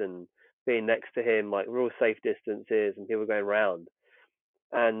hazards and being next to him, like, real safe distances and people going round.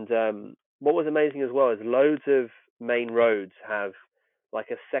 And what was amazing as well is loads of main roads have like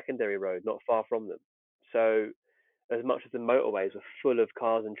a secondary road not far from them. So as much as the motorways were full of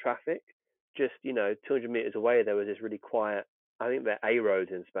cars and traffic, just 200 meters away there was this really quiet, I think they're A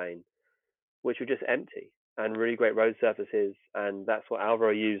roads in Spain, which were just empty and really great road surfaces, and that's what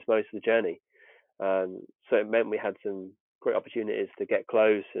Alvaro used most of the journey. So it meant we had some great opportunities to get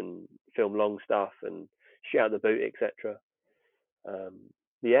close and film long stuff and shoot out the boot, etc.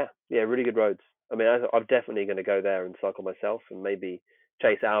 Yeah, really good roads. I mean, I'm definitely going to go there and cycle myself and maybe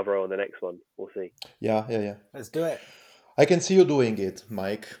chase Alvaro on the next one. We'll see. Yeah. Let's do it. I can see you doing it,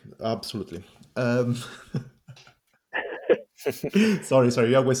 Mike. Absolutely. Sorry,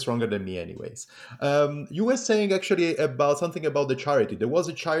 you're way stronger than me, anyways. You were saying actually about something about the charity. There was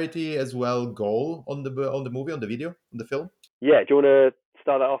a charity as well goal on the movie, on the video, on the film. Yeah, do you want to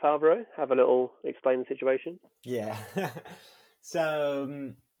start that off, Alvaro? Have a little explain the situation. Yeah.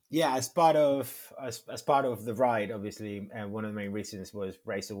 So yeah, as part of the ride, obviously, and one of the main reasons was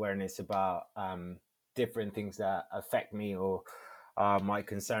raise awareness about different things that affect me or my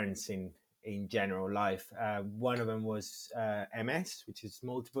concerns in general life. One of them was MS, which is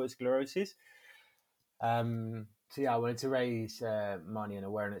multiple sclerosis. So yeah, I wanted to raise money and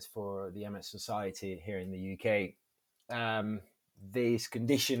awareness for the MS Society here in the UK. This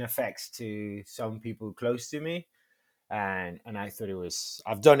condition affects to some people close to me, and I thought it was.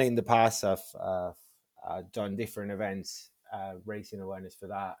 I've done it in the past. I've done different events raising awareness for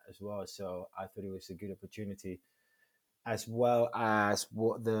that as well. So I thought it was a good opportunity, as well as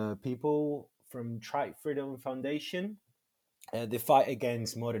what the people from Trike Freedom Foundation, the fight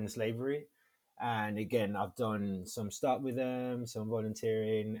against modern slavery. And again, I've done some stuff with them, some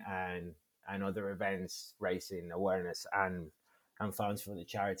volunteering, and other events raising awareness and funds for the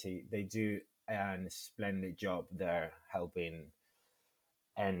charity. They do a splendid job there helping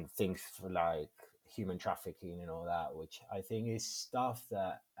and things for like human trafficking and all that, which I think is stuff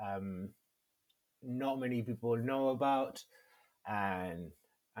that not many people know about, and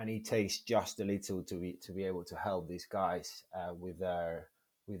it takes just a little to be able to help these guys with their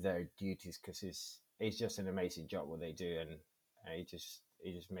duties, because it's just an amazing job what they do, and it just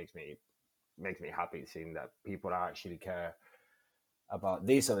makes me happy seeing that people actually care about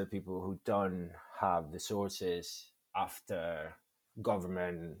these other people who don't have the sources after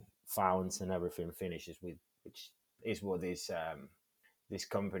government funds and everything finishes, with which is what these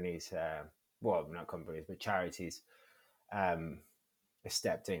companies, well, not companies but charities,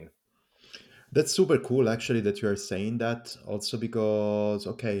 stepped in. That's super cool, actually, that you are saying that. Also, because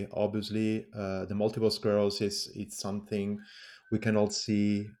obviously, the multiple sclerosis, it's something we can all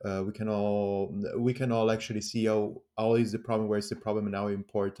see. We can all actually see how is the problem, where is the problem, and how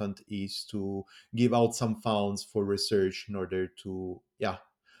important is to give out some funds for research in order to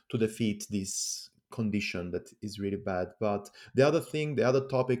defeat this condition that is really bad. But the other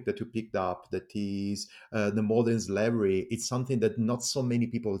topic that you picked up, that is the modern slavery, it's something that not so many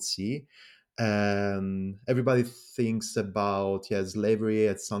people see. And everybody thinks about slavery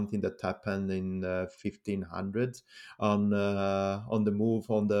as something that happened in 1500 on the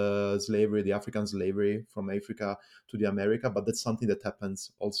move on the slavery, the African slavery from Africa to the America, but that's something that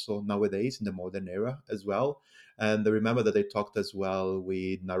happens also nowadays in the modern era as well. And I remember that I talked as well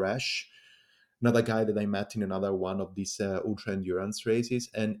with Naresh, another guy that I met in another one of these ultra endurance races,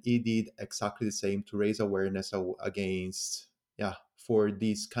 and he did exactly the same to raise awareness against, for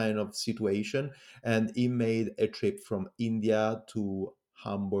this kind of situation. And he made a trip from India to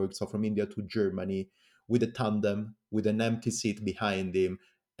Hamburg, so from India to Germany, with a tandem, with an empty seat behind him,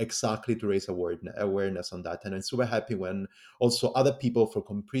 exactly to raise awareness on that. And I'm super happy when also other people from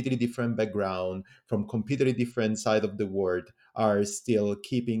completely different background, from completely different side of the world, are still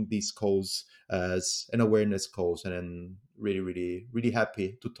keeping this cause as an awareness cause. And I'm really, really, really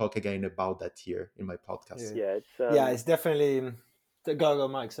happy to talk again about that here in my podcast. Yeah. Yeah, It's definitely go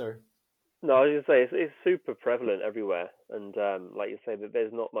Mike. Sorry. No, I was going to say it's super prevalent everywhere, and like you say, that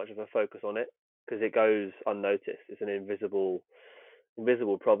there's not much of a focus on it because it goes unnoticed. It's an invisible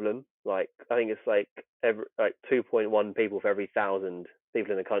problem. Like I think it's like 2.1 people for every 1,000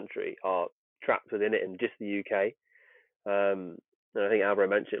 people in the country are trapped within it in just the UK. And I think Alvaro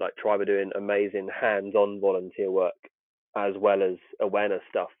mentioned like Tribe are doing amazing hands-on volunteer work as well as awareness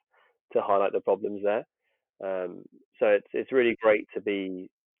stuff to highlight the problems there. So it's really great to be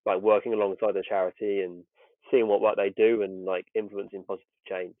like working alongside the charity and seeing what work they do and like influencing positive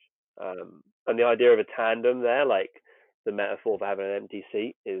change. And the idea of a tandem there, like the metaphor for having an empty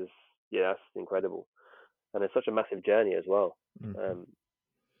seat, is that's incredible, and it's such a massive journey as well. Mhm.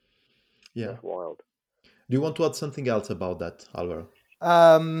 That's wild. Do you want to add something else about that, Alvaro?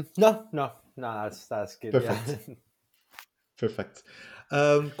 No, that's good. Perfect. Yeah. Perfect.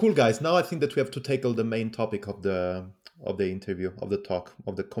 Cool, guys. Now I think that we have to tackle the main topic of the interview, of the talk,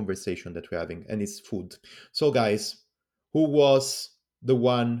 of the conversation that we're having, and it's food. So, guys, who was the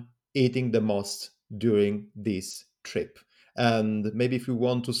one eating the most during this trip? And maybe if you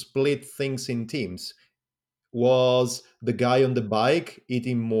want to split things in teams, was the guy on the bike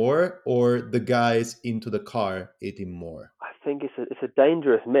eating more, or the guys into the car eating more? I think it's a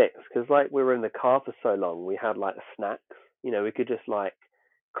dangerous mix because like we were in the car for so long, we had like snacks. We could just like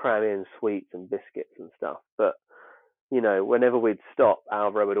cram in sweets and biscuits and stuff. But whenever we'd stop,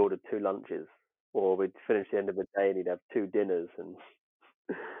 Alvaro would order 2 lunches, or we'd finish the end of the day and he'd have 2 dinners. And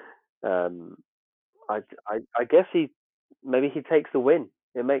um, I guess maybe he takes the win.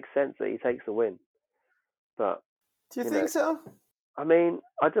 It makes sense that he takes the win. But Do you think so? I mean,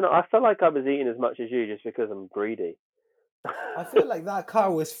 I don't know. I felt like I was eating as much as you just because I'm greedy. I feel like that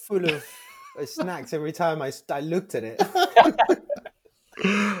car was full of snacks every time I looked at it.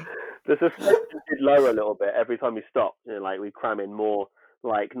 The suspension did lower a little bit every time we stopped. Like we cram in more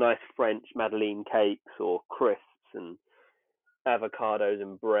like nice French Madeleine cakes or crisps and avocados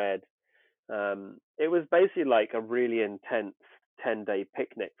and bread. It was basically like a really intense 10-day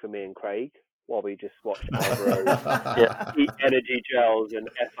picnic for me and Craig while we just watched Alvaro eat energy gels and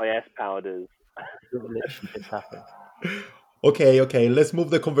SIS powders. Relationships happen. Okay, let's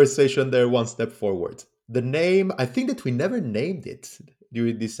move the conversation there one step forward. The name, I think that we never named it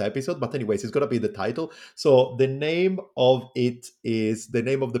during this episode, but anyways, it's gonna be the title. So the name of it is the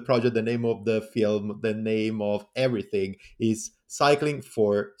name of the project, the name of the film, the name of everything is Cycling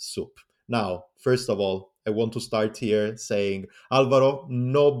for Soup. Now, first of all, I want to start here saying, Alvaro,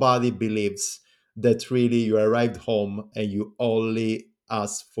 nobody believes that really you arrived home and you only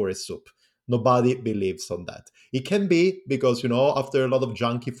asked for a soup. Nobody believes on that. It can be because, after a lot of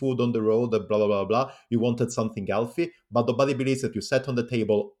junky food on the road, blah, blah, blah, blah, you wanted something healthy, but nobody believes that you sat on the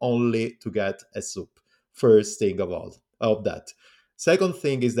table only to get a soup. First thing of all of that. Second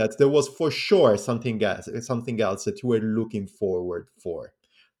thing is that there was for sure something else that you were looking forward for.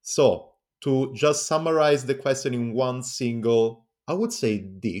 So, to just summarize the question in one single, I would say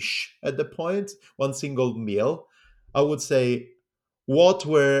dish at the point, one single meal, I would say, what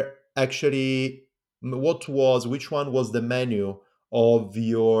were actually which one was the menu of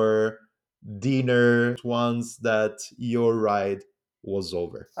your dinner once that your ride was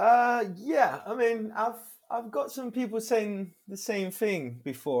over? Yeah. I mean, I've got some people saying the same thing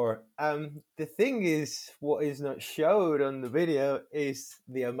before. The thing is, what is not showed on the video is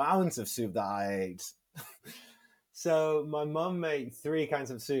the amount of soup that I ate. So my mum made 3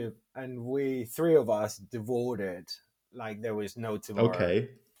 kinds of soup, and we 3 of us devoured it like there was no tomorrow. Okay.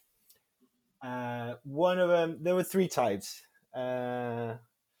 One of them, there were 3 types.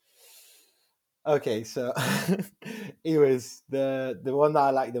 Okay, so it was the one that I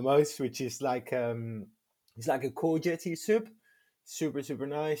like the most, which is like it's like a courgette soup, super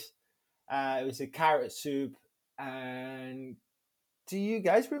nice. It was a carrot soup. And do you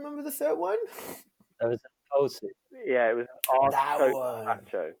guys remember the third one? There was a pole soup. Yeah, it was That artichoke one.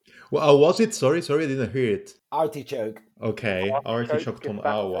 gazpacho. Well, how was it? Sorry, I didn't hear it. Artichoke. Okay, artichoke tom. Oh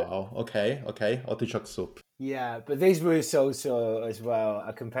gazpacho. wow. Okay, artichoke soup. Yeah, but this was also as well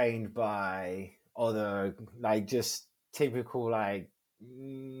accompanied by other like just typical how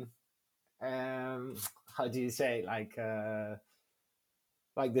do you say like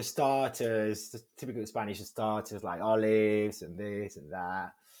the starters, the typical Spanish starters like olives and this and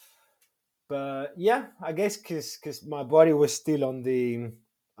that. But yeah, I guess because my body was still on the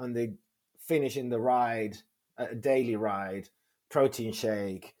finishing the ride, a daily ride, protein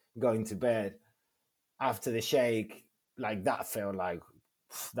shake, going to bed. After the shake, like that felt like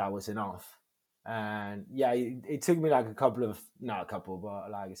that was enough. And yeah, it took me like not a couple,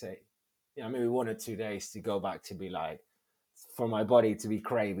 but like I say, maybe 1 or 2 days to go back to be like, for my body to be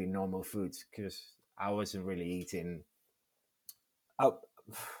craving normal foods because I wasn't really eating. I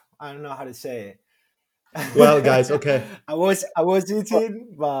don't know how to say it. Well, guys, okay. I was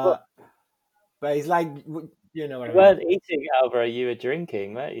eating, but it's like you know what I You mean. weren't eating, Alvaro. You were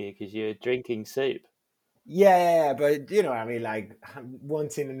drinking, weren't you? Because you were drinking soup. Yeah, but you know what I mean. Like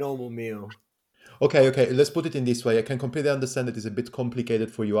wanting a normal meal. Okay, let's put it in this way. I can completely understand it is a bit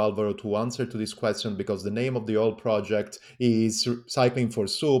complicated for you, Alvaro, to answer to this question because the name of the whole project is Cycling for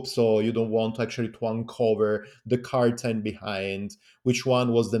Soup, so you don't want actually to uncover the carton behind which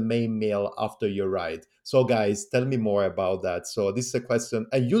one was the main meal after your ride. So, guys, tell me more about that. So, this is a question,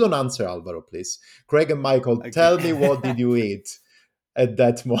 and you don't answer, Alvaro, please. Craig and Michael, Okay. tell me what did you eat at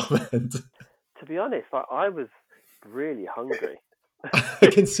that moment? To be honest, I was really hungry. I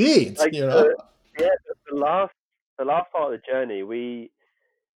can see it, Like you know? the last part of the journey, we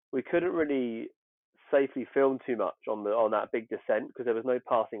couldn't really safely film too much on that big descent because there was no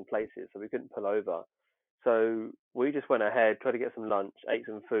passing places, so we couldn't pull over. So we just went ahead, tried to get some lunch, ate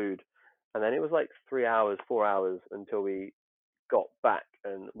some food, and then it was like 3 hours, 4 hours until we got back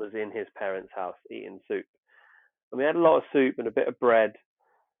and was in his parents' house eating soup. And we had a lot of soup and a bit of bread.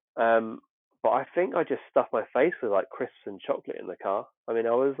 But I think I just stuffed my face with like crisps and chocolate in the car. I mean,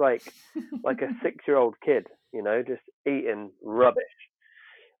 I was like a 6-year-old kid, just eating rubbish.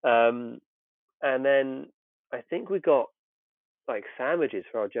 And then I think we got like sandwiches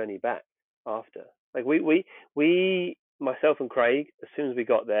for our journey back after. Like we myself and Craig, as soon as we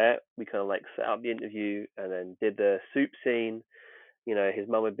got there, we kind of like set up the interview and then did the soup scene. His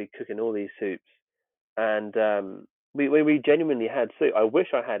mum would be cooking all these soups, and we genuinely had soup. I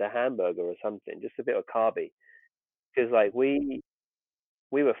wish I had a hamburger or something, just a bit of carby, because like we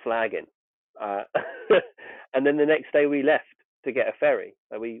were flagging, and then the next day we left to get a ferry.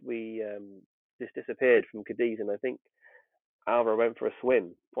 We just disappeared from Cadiz, and I think Alvaro went for a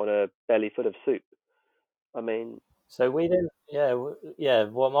swim on a belly full of soup. I mean, So we didn't, yeah.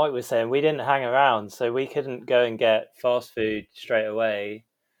 What Mike was saying, we didn't hang around, so we couldn't go and get fast food straight away.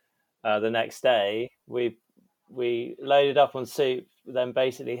 The next day, we loaded up on soup, then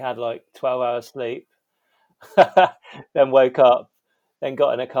basically had like 12 hours sleep, then woke up, then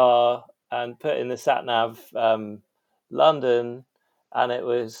got in a car and put in the sat nav London, and it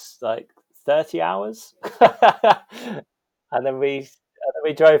was like 30 hours, and then we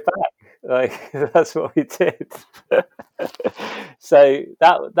drove back. Like that's what we did. So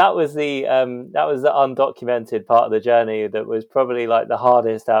that was the undocumented part of the journey that was probably like the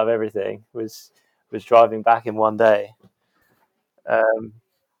hardest out of everything was driving back in one day.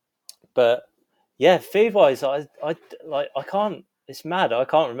 But yeah, food wise, I can't. It's mad. I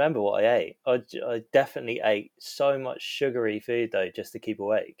can't remember what I ate. I definitely ate so much sugary food though, just to keep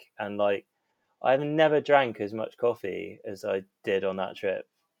awake. And like, I've never drank as much coffee as I did on that trip.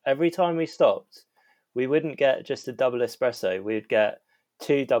 Every time we stopped, we wouldn't get just a double espresso. We'd get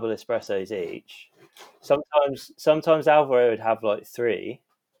 2 double espressos each. Sometimes Alvaro would have like 3.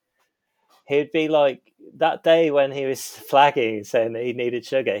 He'd be like that day when he was flagging saying that he needed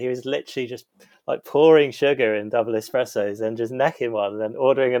sugar, he was literally just like pouring sugar in double espressos and just necking one and then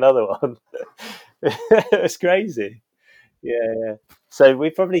ordering another one. It was crazy. Yeah. So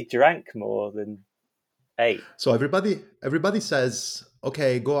we probably drank more than ate. So everybody says,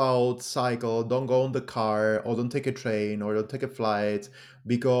 okay, go out, cycle, don't go on the car, or don't take a train, or don't take a flight,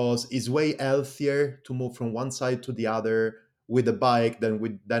 because it's way healthier to move from one side to the other with a bike than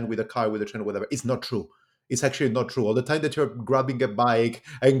with a car, with a train, whatever. It's not true. It's actually not true. All the time that you're grabbing a bike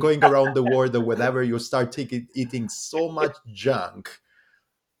and going around the world or whatever, you start eating so much junk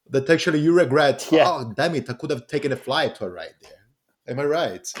that actually you regret, Yeah. oh, damn it, I could have taken a flight to arrive there. Am I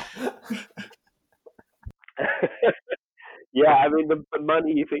right? Yeah, I mean the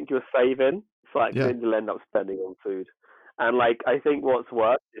money you think you're saving, Yeah. cycling, you'll end up spending on food. And like I think what's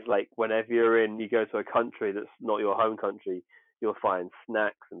worse is like whenever you go to a country that's not your home country, you'll find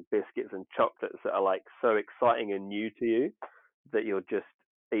snacks and biscuits and chocolates that are like so exciting and new to you that you'll just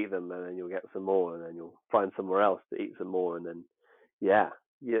eat them and then you'll get some more and then you'll find somewhere else to eat some more and then yeah,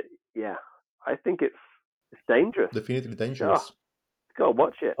 yeah, yeah. I think it's dangerous. Definitely Oh, dangerous. gotta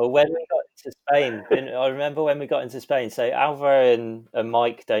watch it. Well, when we got into Spain, I remember when we got into Spain. So Alvaro and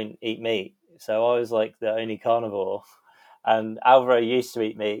Mike don't eat meat, so I was like the only carnivore, and Alvaro used to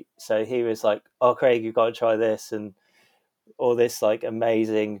eat meat, so he was like, "Oh, Craig, you've got to try this," and all this like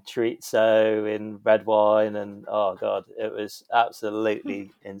amazing chorizo in red wine, and oh god, it was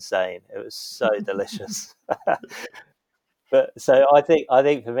absolutely insane. It was so delicious. But so I think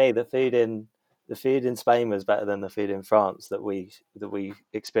for me, the food in Spain was better than the food in France that we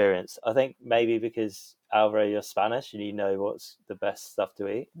experienced. I think maybe because Alvaro, you're Spanish and you know what's the best stuff to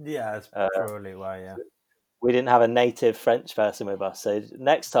eat. Yeah, that's probably why. Yeah. We didn't have a native French person with us, so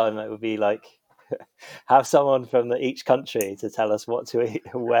next time it would be like have someone from each country to tell us what to eat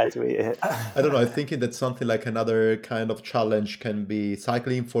and where to eat it. I don't know. I'm thinking that something like another kind of challenge can be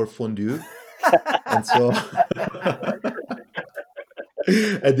cycling for fondue. And so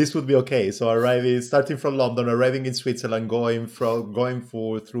and this would be okay. So starting from London, arriving in Switzerland, going through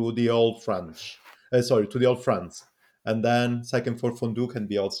the old to the old France, and then cycling for fondue can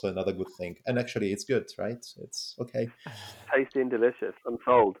be also another good thing. And actually, it's good, right? It's okay. Tasty and delicious. I'm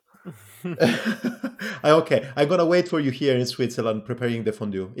sold. Okay, I'm gonna wait for you here in Switzerland preparing the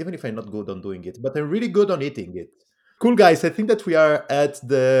fondue, even if I'm not good on doing it, but I'm really good on eating it. Cool, guys. I think that we are at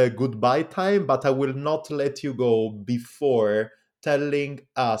the goodbye time, but I will not let you go before telling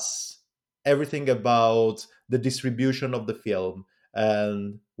us everything about the distribution of the film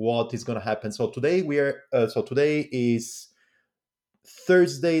and what is going to happen. So today is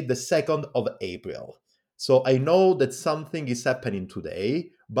Thursday, the 2nd of April. So I know that something is happening today,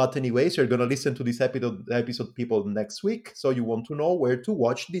 but anyways, you're going to listen to this episode, people, next week. So you want to know where to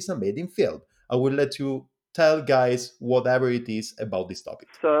watch this amazing film. I will let you tell guys whatever it is about this topic.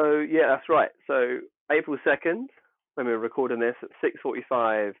 So yeah, that's right. So April 2nd, when we're recording this at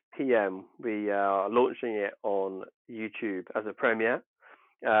 6:45 p.m., we are launching it on YouTube as a premiere.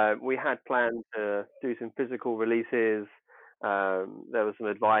 We had planned to do some physical releases. There was some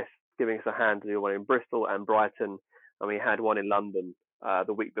advice giving us a hand to do one in Bristol and Brighton, and we had one in London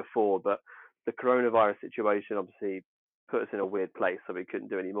the week before. But the coronavirus situation obviously put us in a weird place, so we couldn't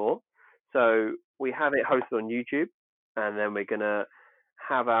do any more. So we have it hosted on YouTube, and then we're gonna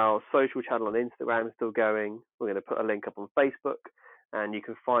have our social channel on Instagram still going. We're gonna put a link up on Facebook, and you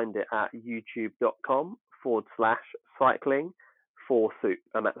can find it at youtube.com/cycling for soup,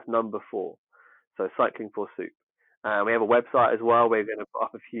 and that's number 4. So cycling for soup. We have a website as well. We're going to put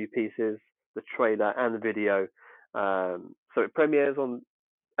up a few pieces, the trailer and the video. So it premieres on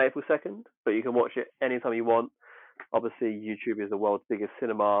April 2nd, but you can watch it anytime you want. Obviously, YouTube is the world's biggest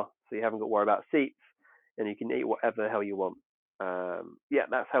cinema, so you haven't got to worry about seats, and you can eat whatever the hell you want. Yeah,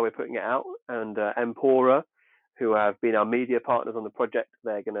 that's how we're putting it out. And Empora, who have been our media partners on the project,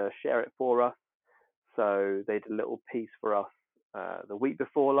 they're going to share it for us. So they did a little piece for us the week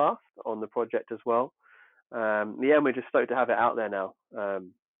before last on the project as well. Yeah, and we're just stoked to have it out there now.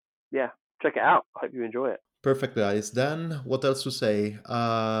 Yeah, check it out. I hope you enjoy it. Perfect, guys. Then what else to say?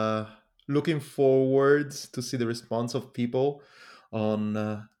 Looking forward to see the response of people on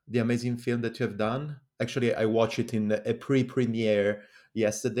the amazing film that you have done. Actually, I watched it in a pre-premiere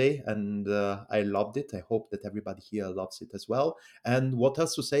yesterday, and I loved it. I hope that everybody here loves it as well. And what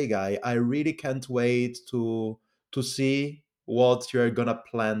else to say, guy? I really can't wait to see what you're gonna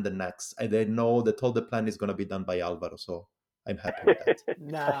plan the next. And I know that all the plan is gonna be done by Alvaro, so I'm happy with that.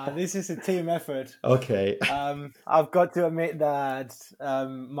 Nah, this is a team effort. Okay. I've got to admit that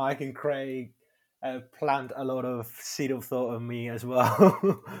Mike and Craig plant a lot of seed of thought on me as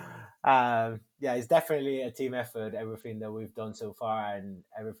well. Yeah, it's definitely a team effort, everything that we've done so far and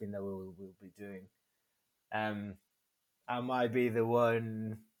everything that we'll be doing. I might be the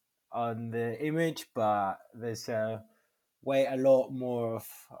one on the image, but there's a lot more of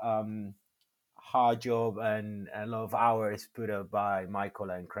hard job and a lot of hours put up by Michael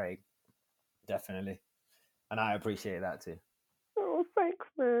and Craig, definitely, and I appreciate that too. Oh, thanks,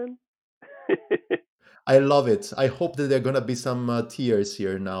 man. I love it. I hope that there are gonna be some tears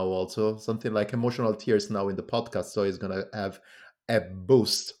here now, also something like emotional tears now in the podcast. So it's gonna have a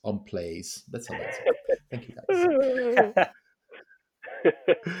boost on plays. That's amazing. Thank you, guys.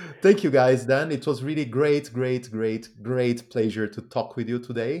 Thank you, guys. Then it was really great pleasure to talk with you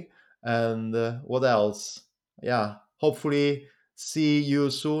today. And what else? Yeah, hopefully see you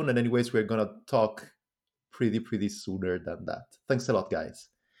soon. And anyways, we're gonna talk pretty sooner than that. Thanks a lot, guys.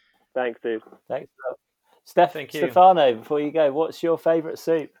 Thanks, dude. Thanks. Thank you. Stefano, before you go, what's your favourite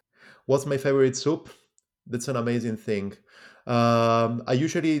soup? What's my favorite soup? That's an amazing thing. I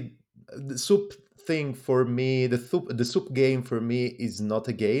usually the soup thing for me, the soup game for me is not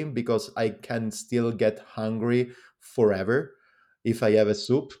a game because I can still get hungry forever if I have a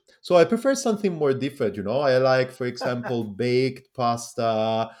soup. So I prefer something more different, you know. I like, for example, baked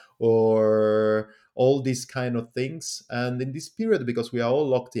pasta or all these kind of things. And in this period, because we are all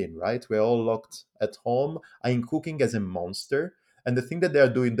locked in, right? We're all locked at home. I'm cooking as a monster. And the thing that they are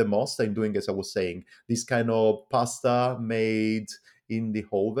doing the most, I'm doing, as I was saying, this kind of pasta made in the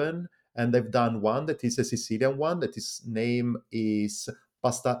oven. And I've done one that is a Sicilian one that its name is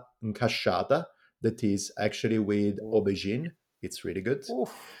pasta incasciata, that is actually with aubergine. It's really good.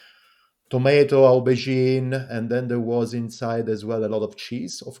 Oof. Tomato, aubergine, and then there was inside as well a lot of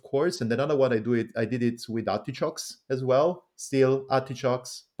cheese, of course. And another one I did it with artichokes as well. Still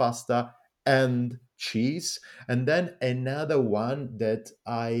artichokes, pasta, and cheese. And then another one that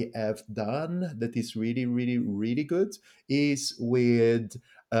I have done that is really good is with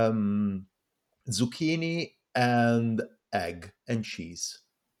zucchini and egg and cheese.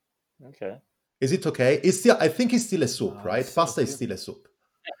 Okay. Is it okay? It's still, I think it's still a soup, Oh, right? it's so Pasta is good. still a soup.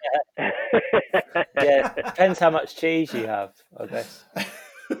 Yeah, it depends how much cheese you have, I guess.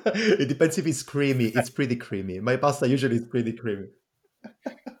 It depends if it's creamy. It's pretty creamy. My pasta usually is pretty creamy.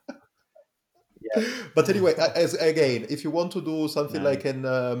 Yeah. But anyway, again, if you want to do something Nice. like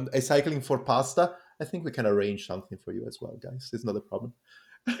a cycling for pasta, I think we can arrange something for you as well, guys. It's not a problem.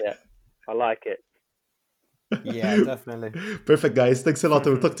 Yeah. I like it. Yeah, definitely. Perfect, guys. Thanks a lot.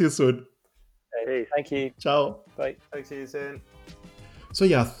 We'll talk to you soon. Okay, Peace. thank you. Ciao. Bye. Talk to you soon. So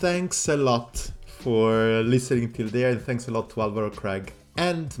yeah, thanks a lot for listening till there, and thanks a lot to Alvaro Craig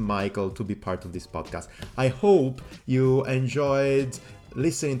and Michael to be part of this podcast. I hope you enjoyed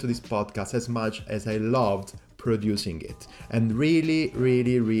listening to this podcast as much as I loved producing it. And really,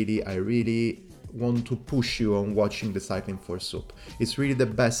 I really want to push you on watching the Cycling for Soup. It's really the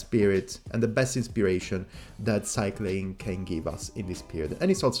best spirit and the best inspiration that cycling can give us in this period.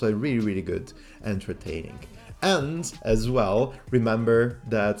 And it's also really good entertaining. And as well, remember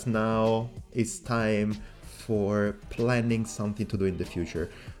that now it's time for planning something to do in the future.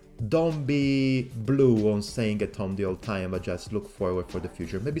 Don't be blue on staying at home the whole time, but just look forward for the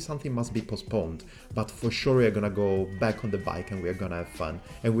future. Maybe something must be postponed, but for sure we are gonna go back on the bike and we are gonna have fun.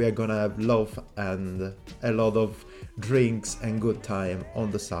 And we are gonna have love and a lot of drinks and good time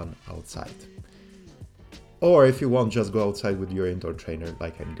on the sun outside. Or if you want, just go outside with your indoor trainer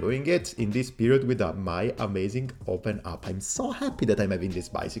like I'm doing it in this period with my amazing Open Up. I'm so happy that I'm having this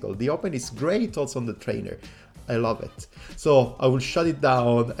bicycle. The Open is great also on the trainer. I love it. So I will shut it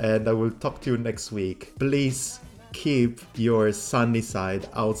down and I will talk to you next week. Please keep your sunny side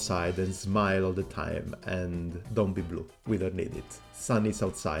outside and smile all the time and don't be blue. We don't need it. Sun is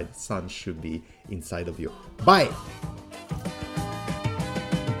outside. Sun should be inside of you. Bye!